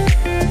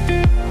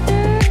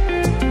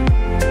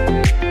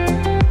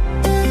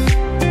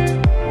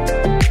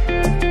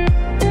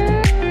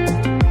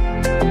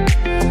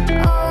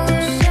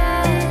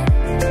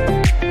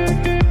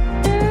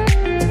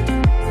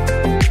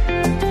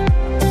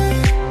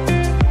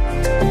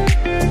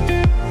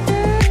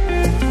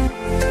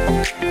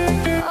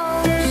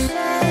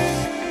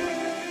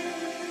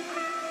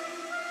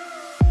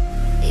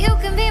 You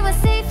can be my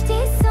safety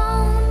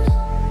zone.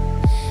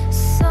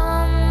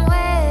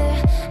 Somewhere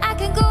I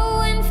can go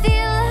and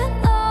feel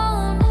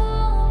alone.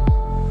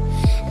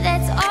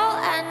 That's all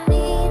I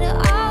need,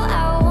 all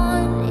I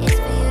want is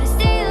for you to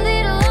stay a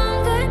little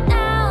longer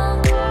now.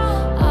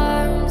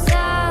 Arms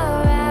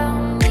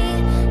around me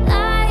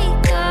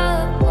like a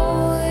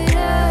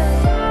border,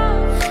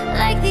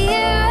 like the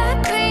air I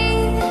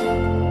breathe.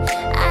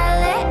 I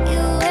let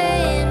you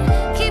in,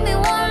 keep me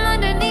warm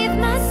underneath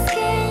my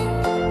skin.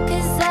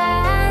 'Cause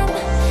I'm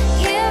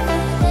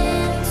giving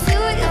into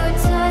your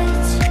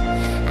touch.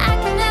 I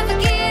can never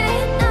get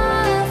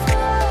enough.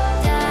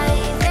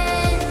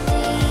 Diving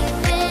deep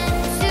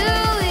into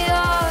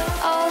your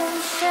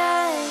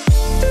ocean.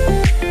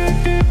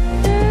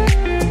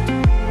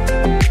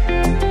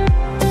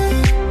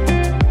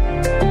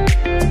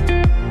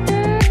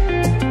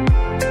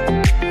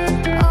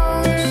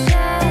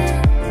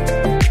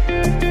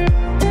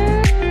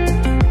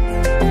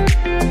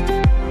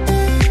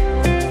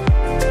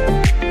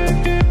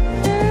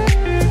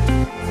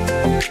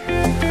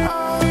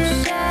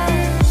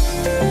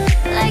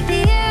 Like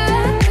the air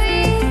I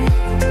breathe.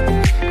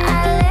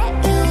 I let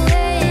you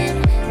in,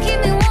 keep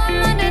me warm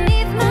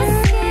underneath my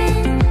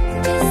skin.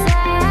 'Cause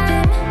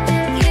I'm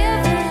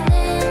giving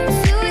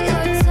into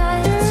your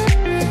touch.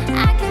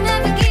 I can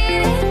never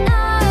get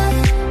enough.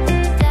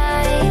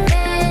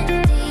 Diving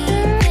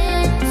deep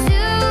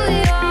into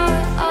your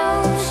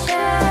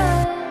ocean.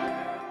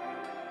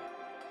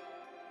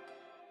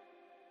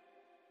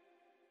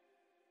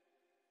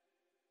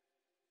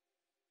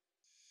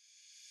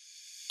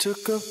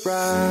 Took a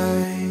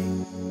ride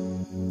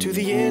to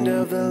the end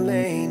of the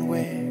lane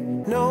where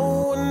no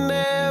one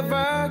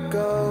ever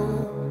go.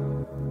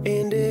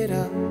 Ended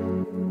up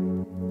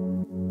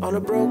on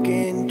a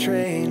broken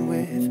train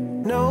with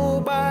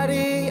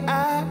nobody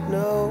I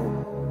know.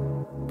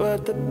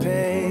 But the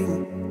pain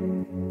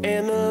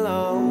and the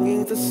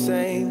longing's the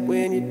same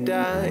when you're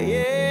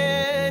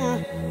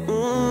dying.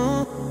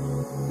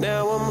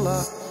 Now I'm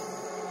lost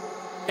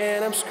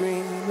and I'm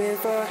screaming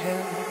for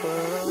help.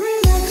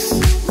 Relax,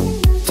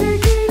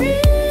 take it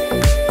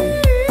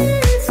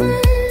easy,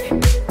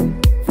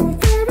 for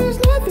there is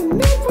nothing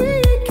that we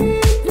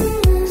can do.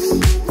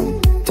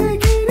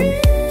 Take it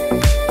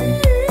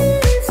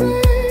easy,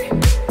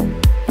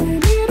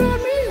 blame it on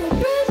me or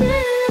blame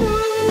it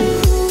on you.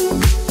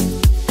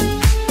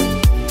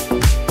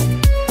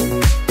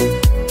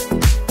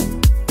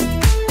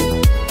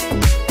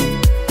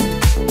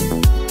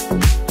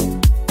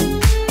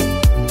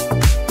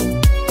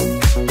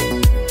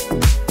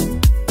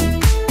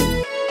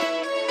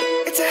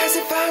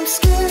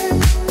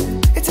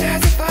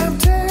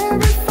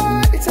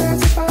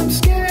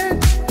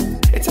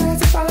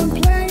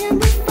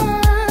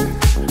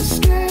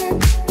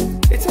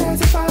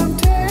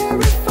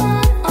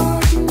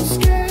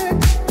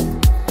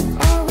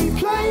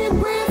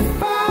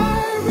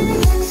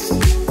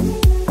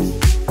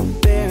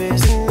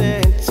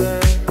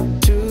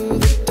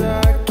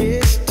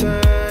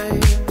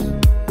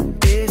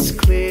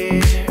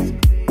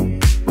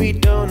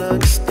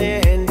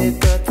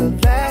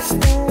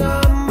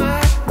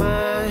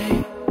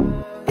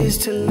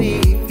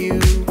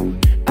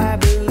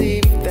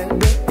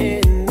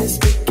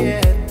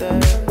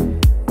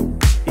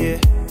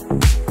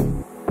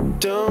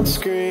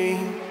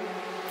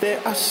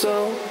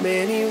 so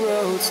many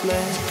roads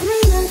left.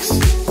 Relax,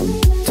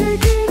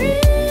 take it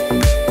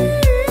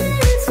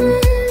easy.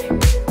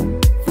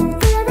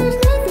 There is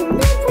nothing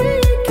that we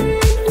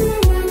can't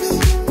relax.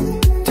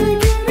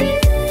 Take it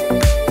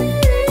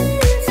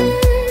easy.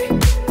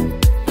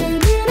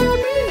 Baby, don't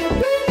be a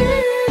baby.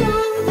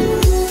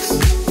 Relax,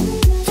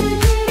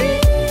 take it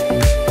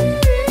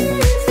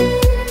easy.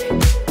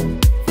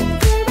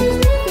 There is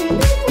nothing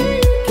that we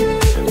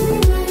can't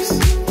relax.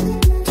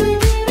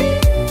 Take it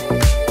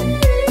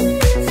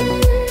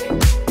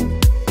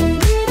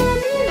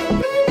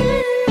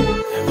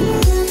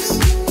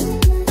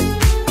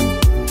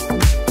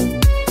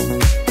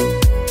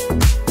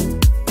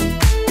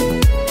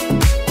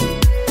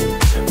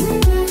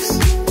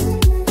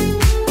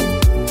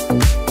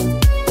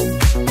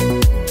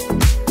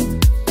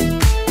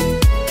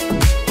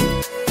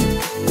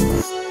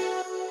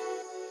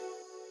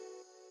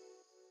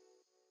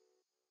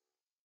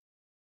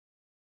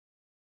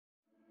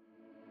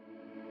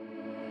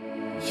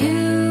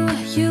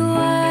You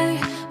are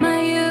my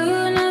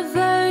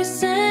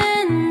universe,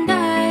 and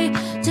I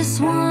just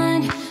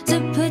want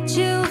to put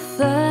you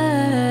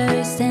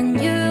first.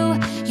 And you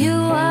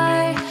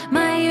are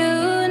my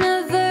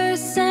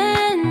universe,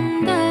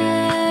 and the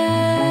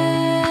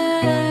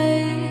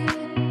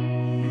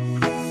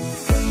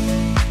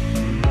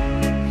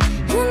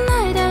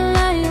night I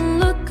lie and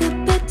look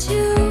up at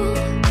you.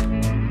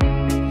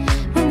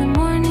 When the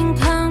morning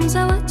comes,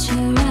 I watch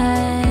your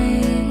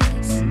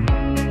eyes.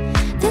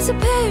 There's a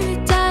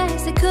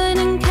paradise I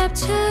couldn't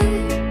capture,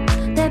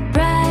 that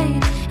bright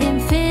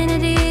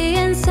infinity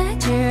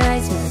inside your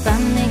eyes. 매일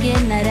밤 내게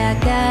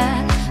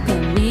날아가.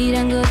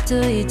 꿈이란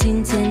것도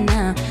잊은 채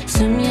나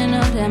수면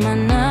오래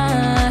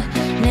만나.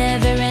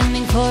 Never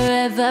ending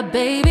forever,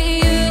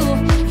 baby.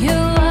 You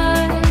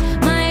are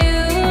my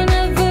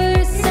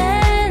universe,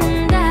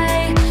 and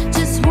I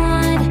just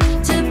want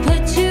to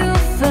put you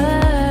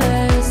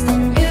first.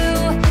 And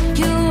you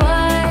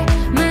are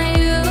my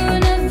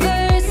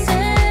universe,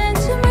 and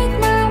you make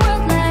my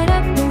world light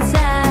up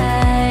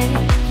inside.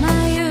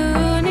 My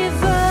universe.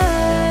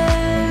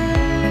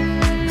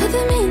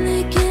 어둠이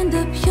내겐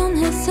더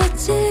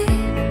변했었지.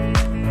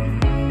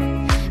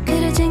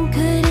 그려진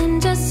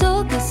그림자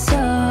속에서.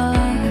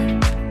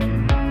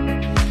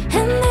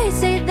 And they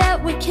say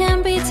that we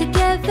can't be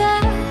together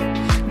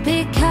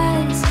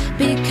because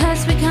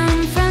we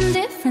come from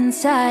different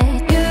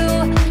sides.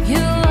 You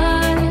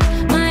are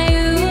my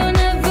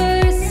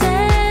universe,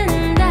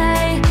 and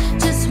I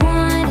just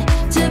want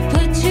to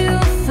put you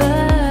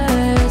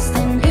first.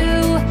 And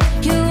you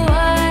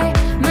are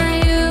my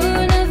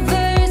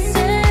universe,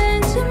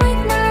 and you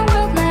make my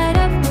world light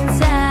up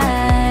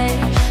inside.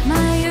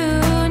 My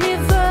universe,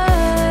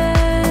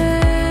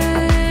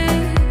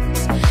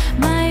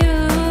 my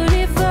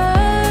universe,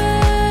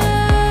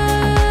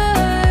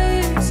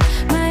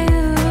 my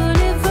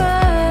universe.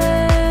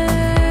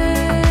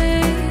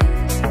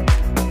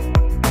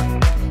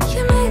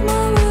 You make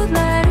my world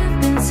light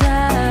up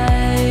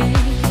inside.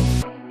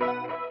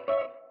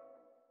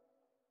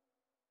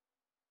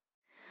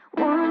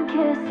 One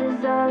kiss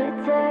is all it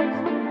takes.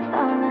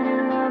 Falling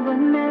in love with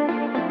me.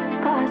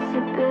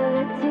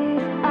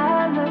 Possibilities. I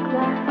look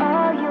like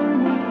all you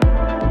need.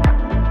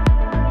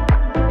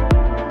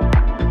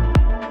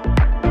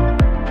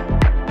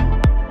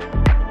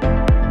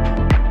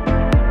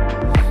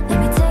 Let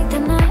me take the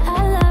night I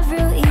love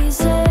real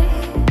easy.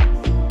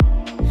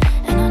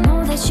 And I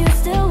know that you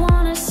still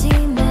wanna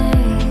see me.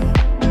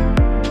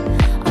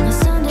 On a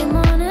Sunday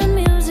morning,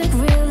 music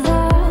real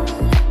loud.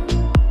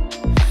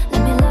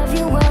 Let me love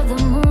you while the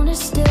moon is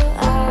still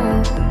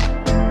out.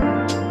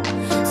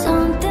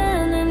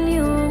 Something in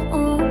you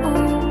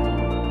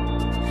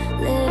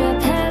lit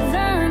up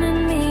heaven in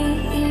me.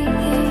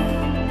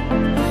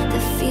 The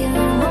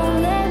feeling won't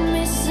let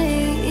me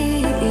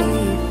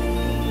sleep.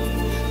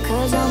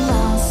 'Cause I'm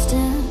lost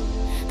in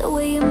the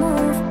way you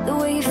move, the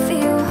way you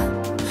feel.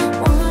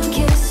 One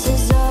kiss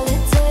is all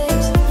it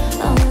takes.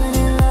 Falling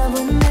in love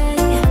with me.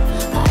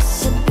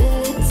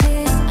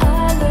 Possibilities. I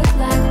look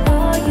like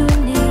all you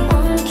need.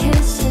 One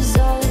kiss is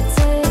all it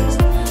takes.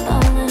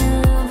 Falling in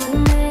love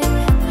with me.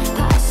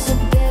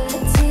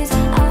 Possibilities.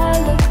 I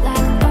look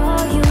like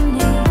all you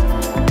need.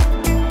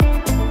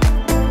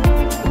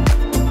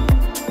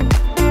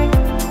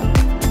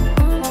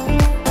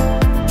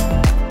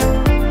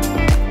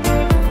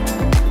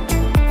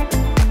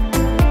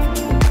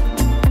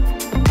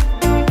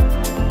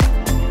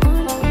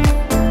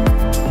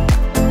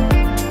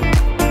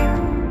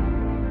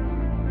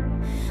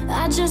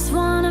 I just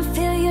wanna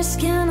feel your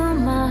skin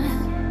on mine.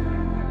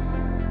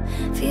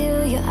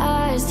 Feel your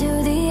eyes do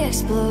the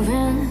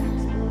exploring.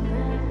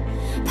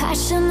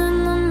 Passion in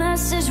the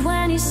message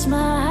when you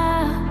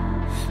smile.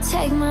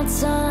 Take my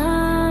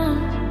time.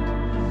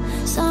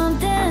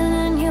 Something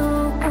in you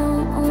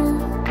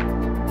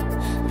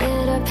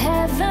lit up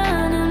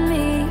heaven in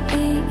me.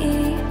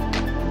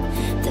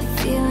 The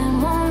feeling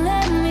won't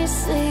let me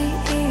sleep.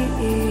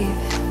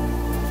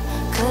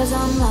 'Cause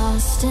I'm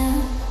lost in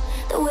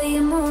the way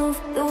you move,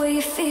 the way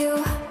you feel.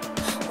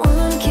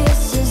 One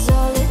kiss is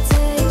all it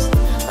takes.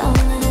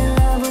 Falling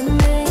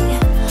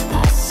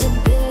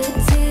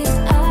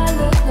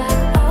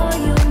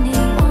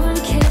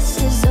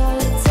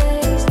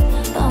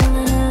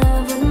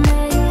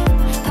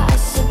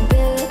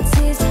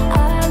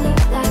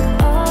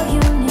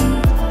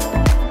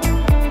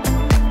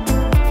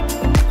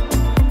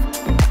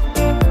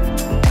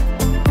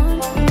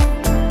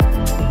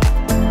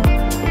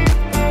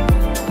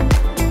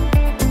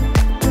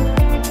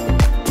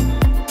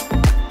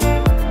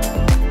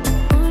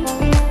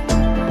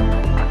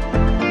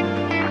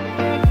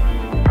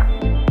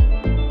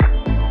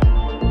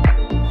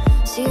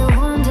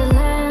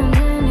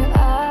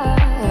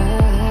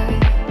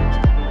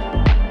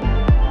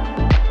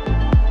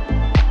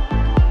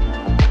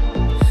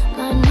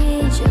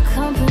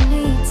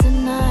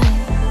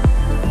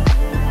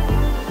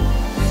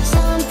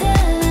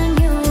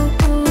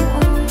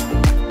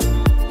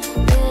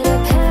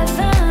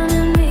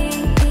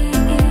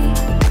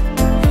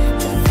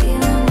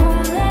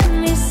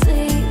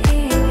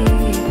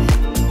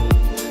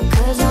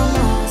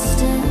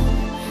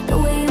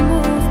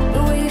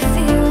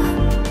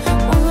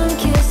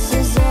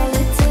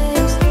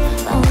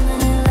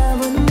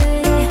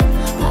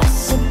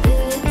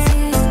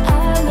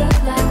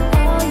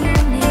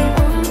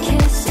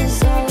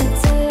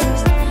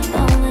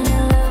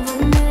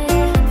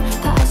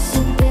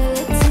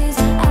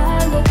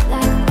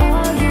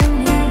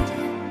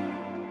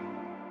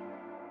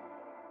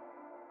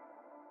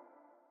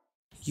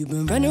You've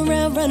been running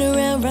around,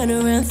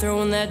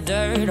 throwing that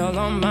dirt all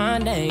on my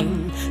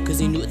name.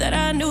 Cause you knew that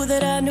I knew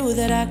that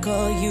I'd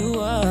call you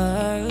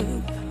up.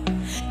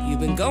 You've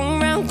been going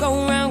round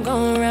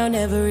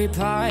every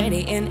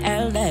party in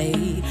LA.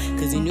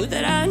 Cause you knew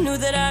that I knew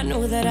that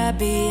I'd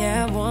be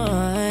at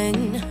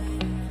one.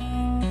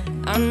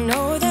 I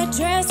know that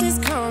dress is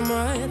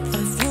karma,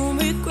 perfume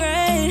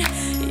regret.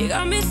 You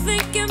got me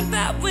thinking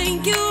about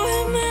when you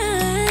were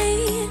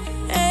mine,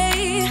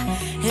 hey.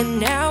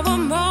 And now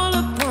I'm all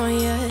upon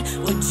you,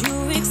 what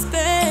you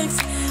expect?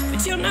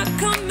 But you're not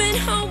coming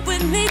home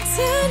with me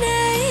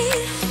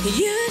tonight.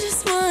 You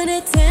just want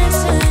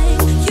attention,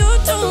 you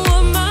don't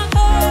want my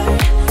heart.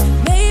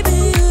 Maybe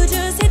you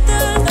just hate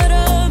the thought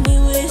of me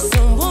with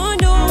someone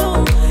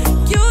new.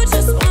 You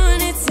just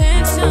want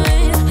attention, I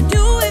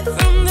knew it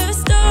from the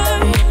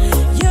start.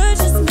 You're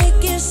just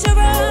making sure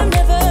I'm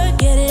never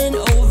getting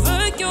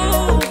over you.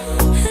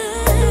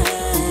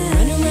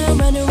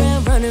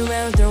 Run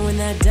around, throwing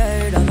that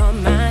dirt all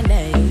on my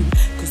name.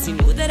 Cause you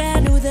knew that I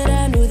knew that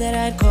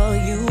I'd call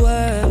you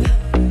up.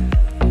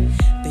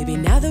 Baby,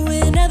 now that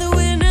we're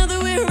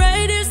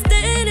right here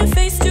standing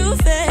face to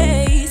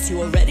face,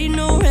 you already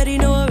know that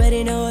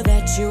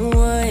you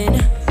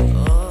won.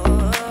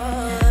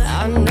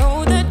 I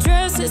know that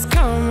dress is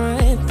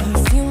karma,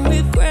 perfume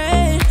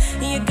regret.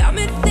 You got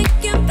me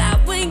thinking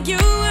about when you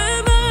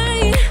were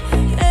mine,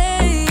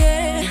 hey,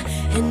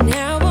 yeah. And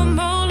now I'm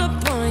all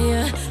upon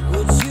you,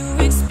 what you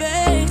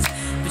expect?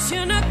 But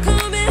you're not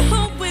coming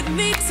home with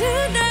me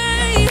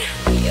tonight.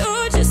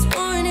 You just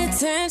want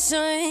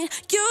attention,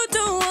 you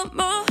don't want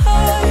my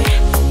heart.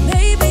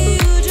 Maybe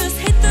you just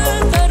hate the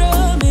thought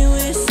of me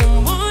with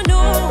someone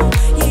new.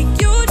 Yeah,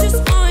 you just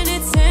want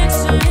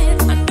attention,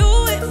 I knew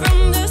it from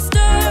the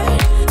start.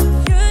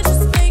 You're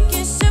just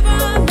making sure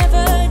I'm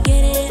never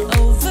getting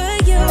over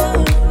you.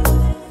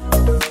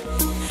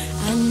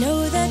 I know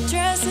that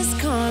dress is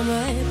karma,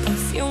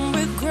 perfume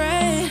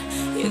regret.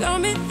 You got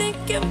me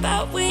thinking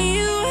about when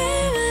you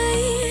were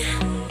mine.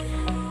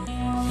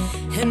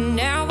 And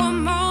now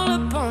I'm all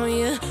upon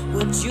you,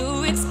 what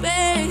you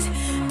expect?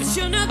 But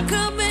you're not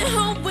coming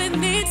home with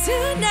me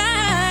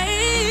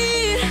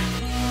tonight.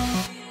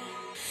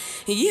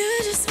 You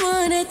just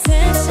want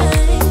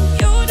attention,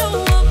 you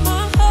don't want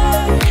my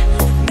heart.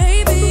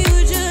 Maybe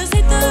you just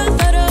hate the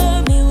thought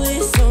of me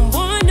with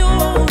someone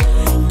new.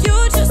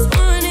 You just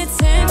want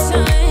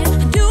attention, I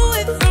knew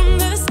it from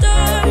the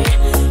start.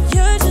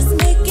 You're just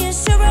making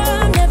sure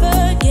I'm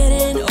never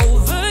getting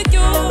over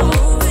you. What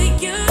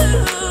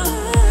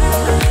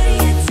are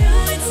you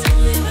doing to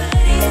me? What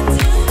are you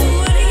doing?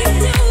 What are you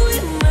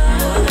doing, ma?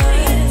 What are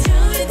you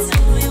doing to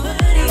me?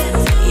 What are you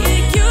doing?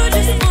 Yeah, you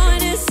just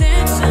want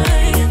attention,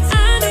 I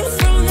knew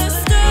from the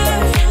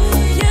start.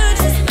 You're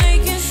just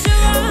making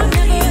sure I'm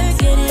never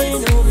getting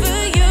over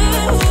you.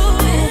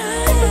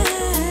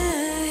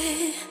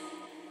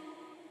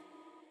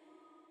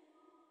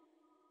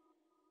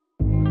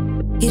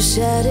 You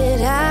shut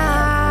it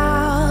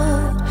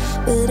out,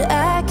 but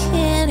I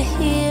can't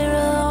hear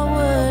a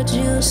word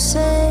you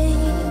say.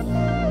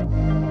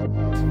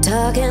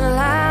 Talking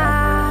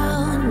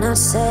loud, not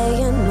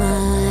saying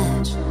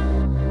much.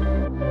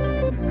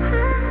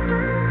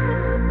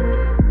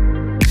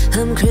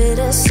 I'm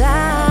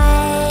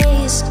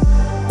criticized,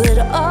 but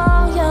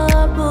all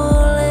your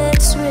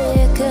bullets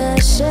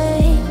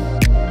ricochet.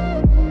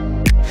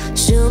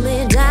 Shoot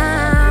me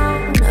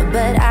down,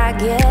 but I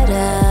get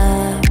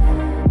up.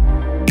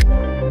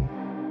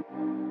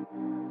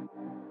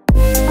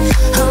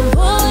 I'm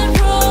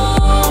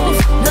bulletproof,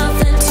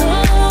 nothing to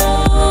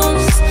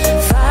lose.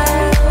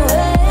 Fire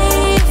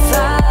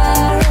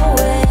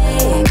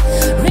away,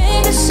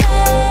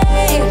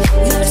 ricochet.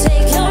 You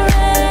take your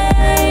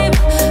aim.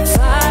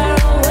 Fire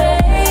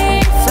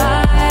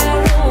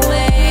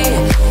away.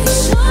 You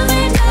shoot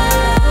me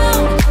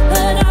down,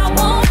 but I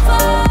won't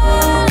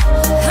fall.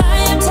 I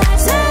am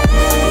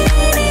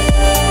titanium.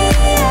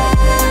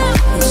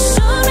 You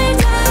shoot me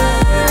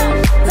down,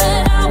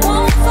 but I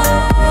won't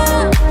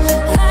fall.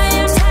 I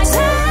am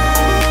titanium.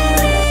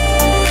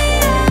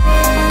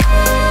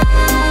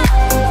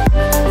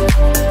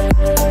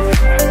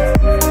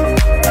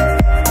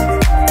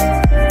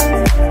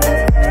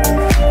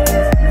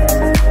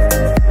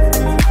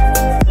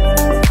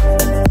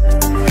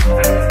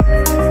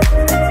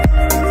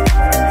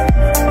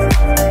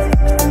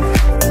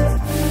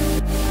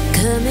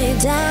 Cut me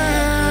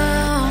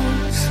down,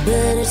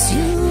 but it's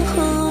you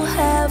who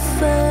have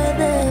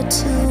further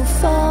to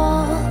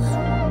fall.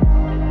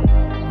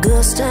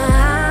 Ghost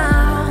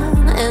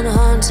town and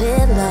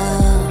haunted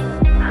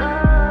love.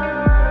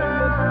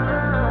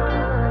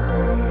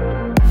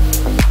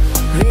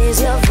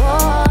 Raise your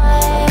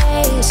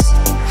voice.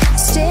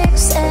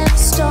 Sticks and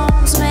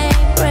stones may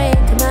break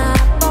my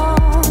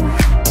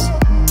bones.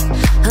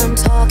 I'm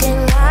talking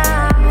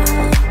loud,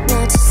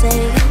 not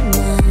saying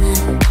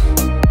much.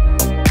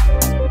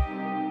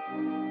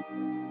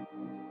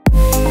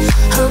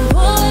 I'm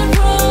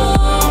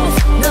bulletproof,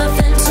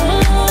 nothing to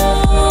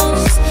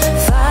lose.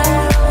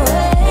 Fire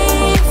away.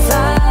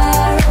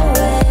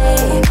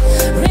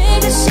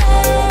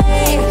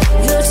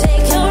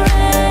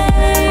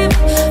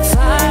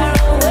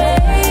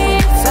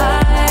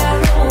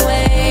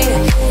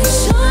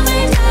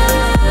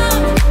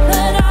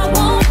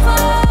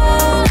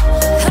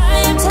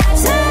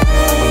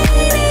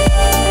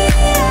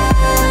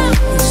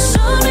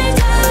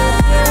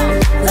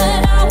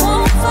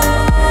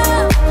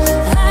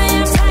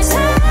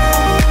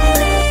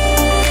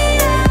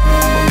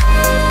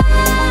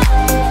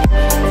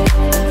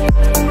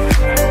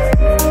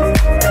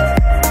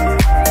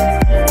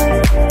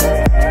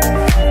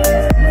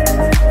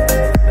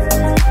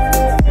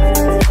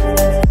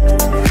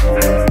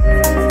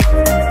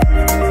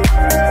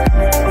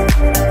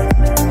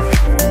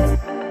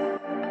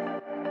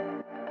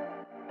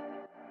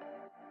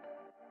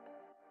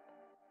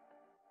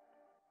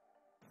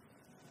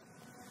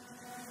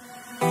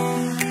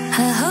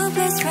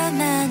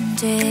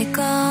 romantic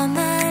all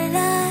my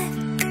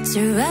life,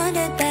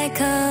 surrounded by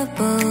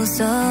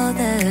couples all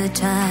the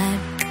time.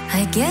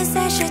 I guess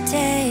I should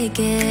take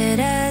it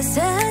as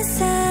a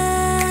sign.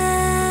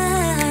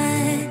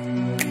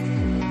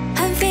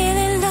 I'm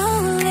feeling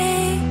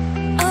lonely.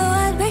 Oh,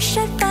 I wish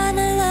I'd find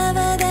a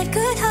lover that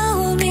could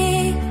hold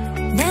me.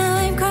 Now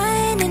I'm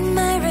crying in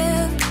my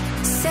room,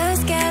 so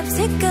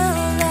skeptical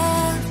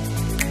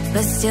of,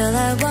 but still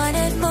I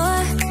wanted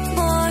more,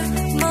 more,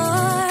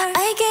 more.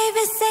 I gave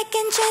a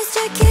second chance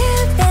to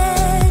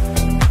Cupid,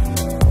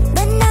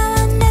 but now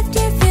I'm left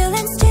here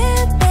feeling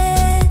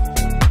stupid.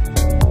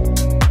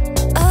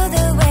 Oh,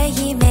 the way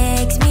he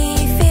makes me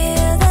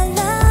feel that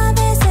love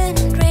isn't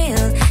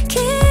real.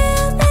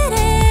 Cupid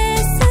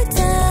is so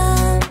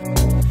dumb.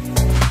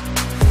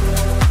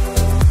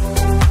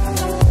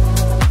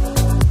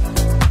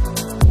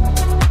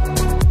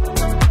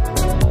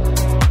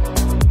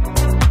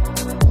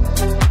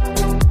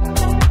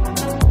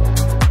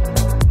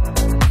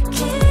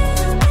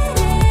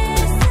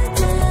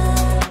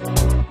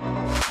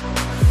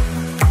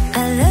 I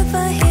look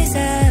for his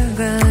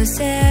arrows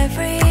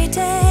every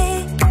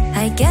day.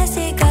 I guess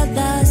he got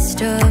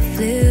lost or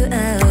flew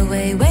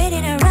away.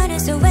 Waiting around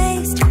is a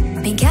waste.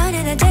 Been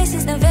counting the days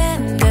since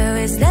November.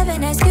 Is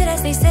loving as good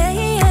as they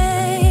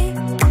say?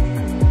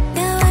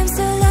 Now I'm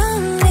so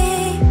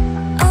lonely.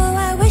 Oh,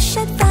 I wish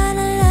I'd find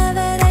a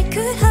lover that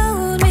could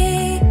hold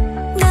me.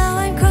 Now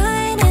I'm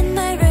crying in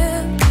my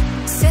room,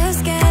 so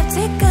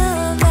skeptical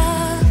of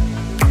love,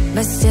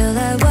 but still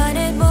I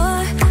wanted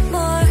more,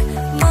 more,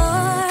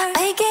 more.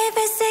 I gave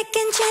a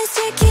second chance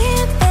to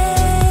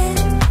Cupid,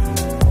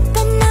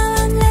 but now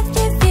I'm left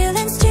here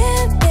feeling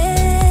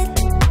stupid.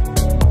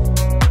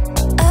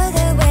 Oh,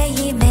 the way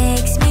he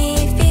makes me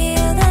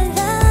feel that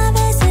love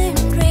isn't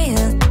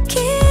real.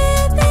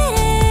 Cupid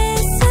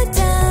is so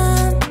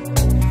dumb.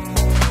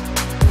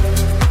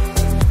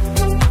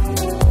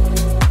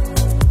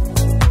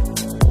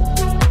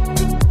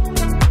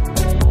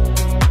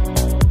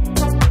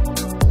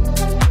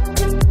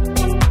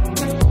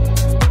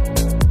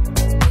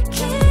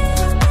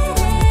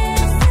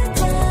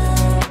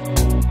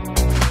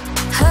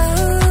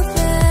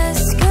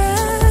 Hopeless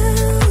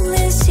girl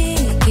is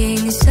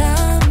seeking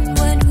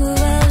someone who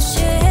will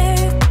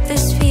share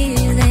this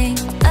feeling.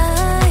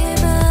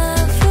 I'm a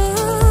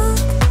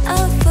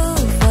fool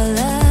for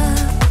love,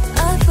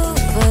 a fool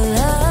for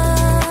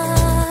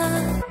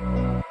love.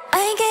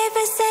 I gave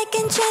a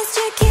second chance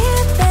to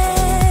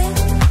Cupid,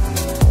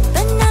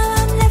 but now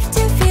I'm left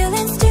here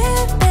feeling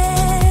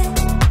stupid.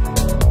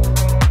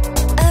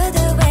 Oh,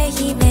 the way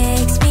he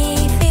makes me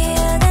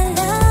feel that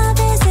love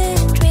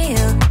isn't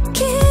real.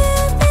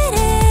 Cupid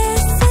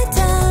is so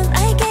dumb.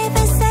 I gave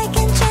a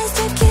second chance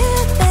to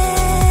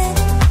Cupid,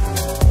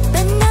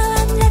 but now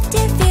I'm left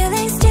here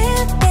feeling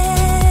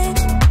stupid.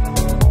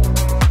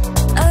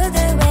 Oh,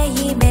 the way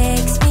he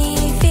makes me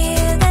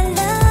feel that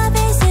love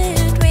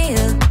isn't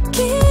real.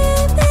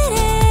 Cupid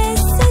is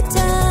so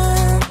dumb.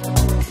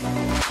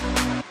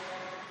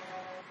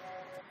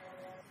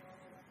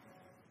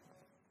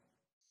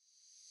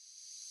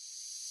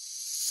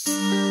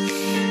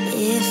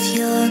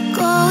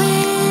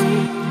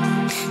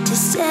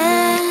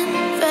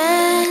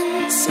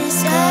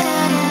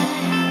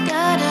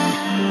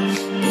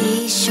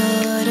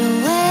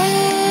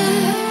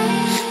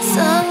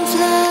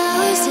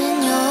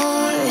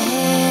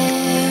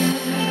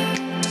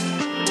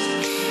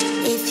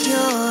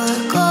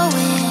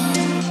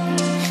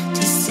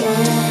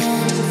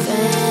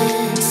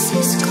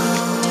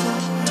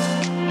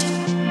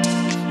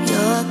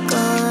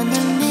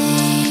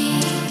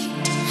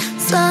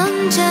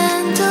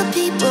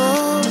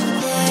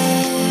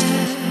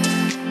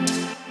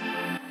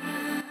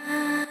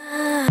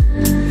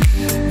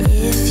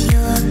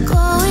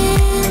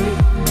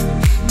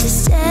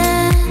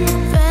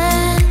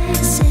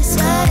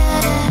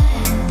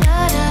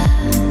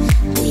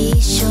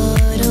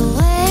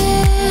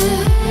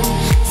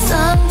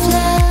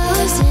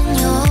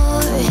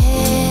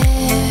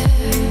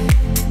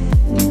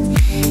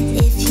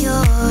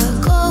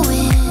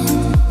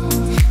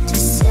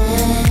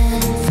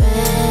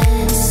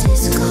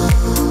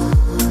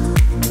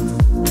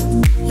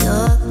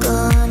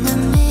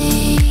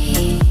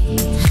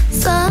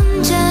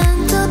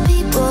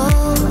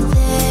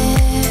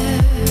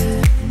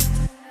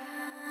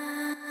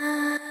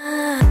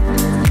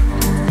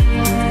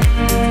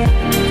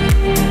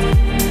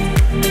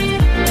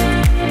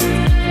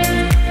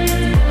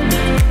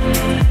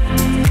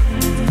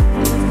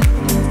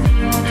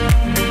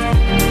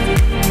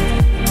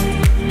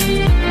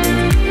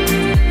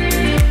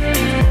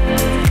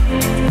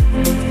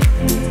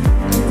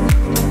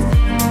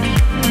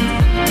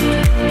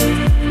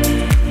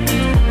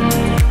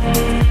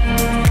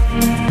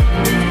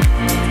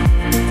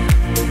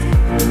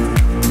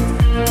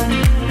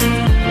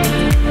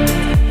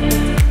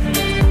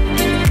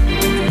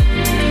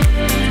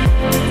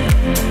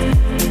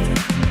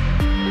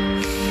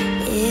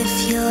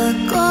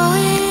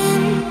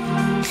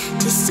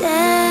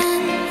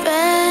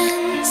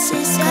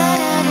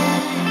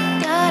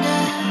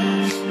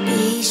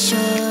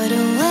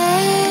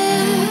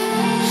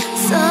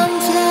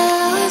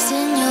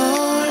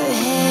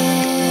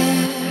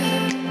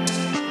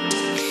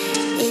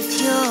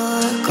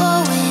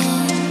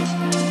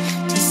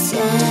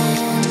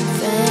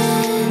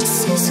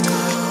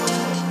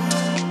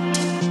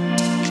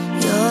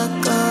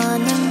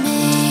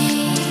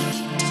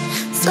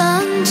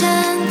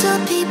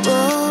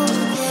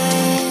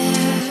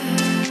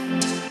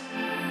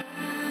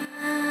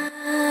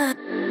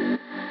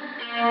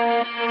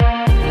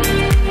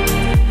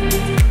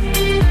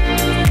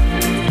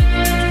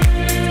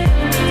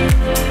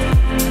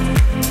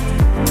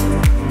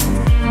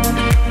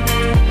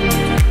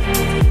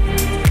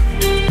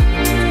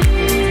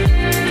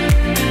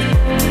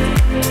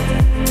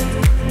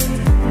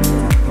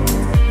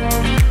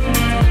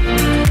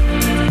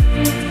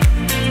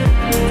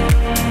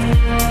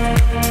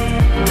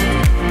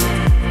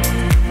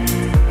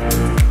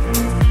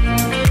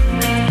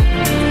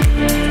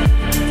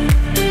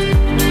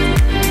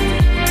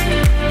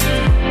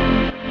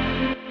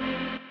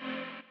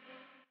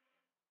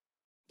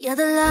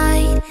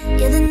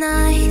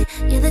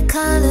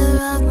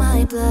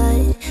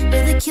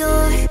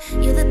 cure,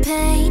 you're the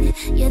pain,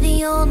 you're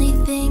the only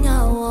thing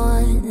I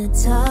wanna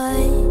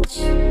touch.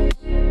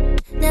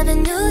 Never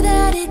knew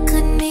that it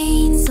could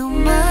mean so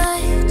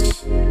much,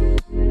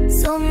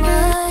 so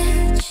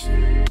much.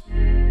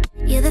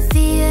 You're the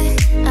fear,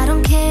 I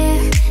don't care,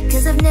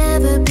 cause I've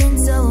never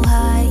been so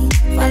high.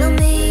 Follow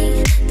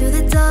me through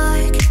the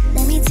dark,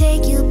 let me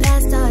take you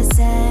past our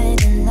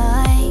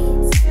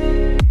satellites.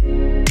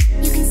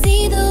 You can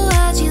see the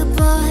world you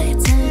brought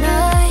to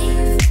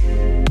life,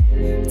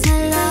 to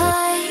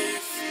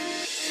life.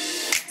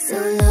 So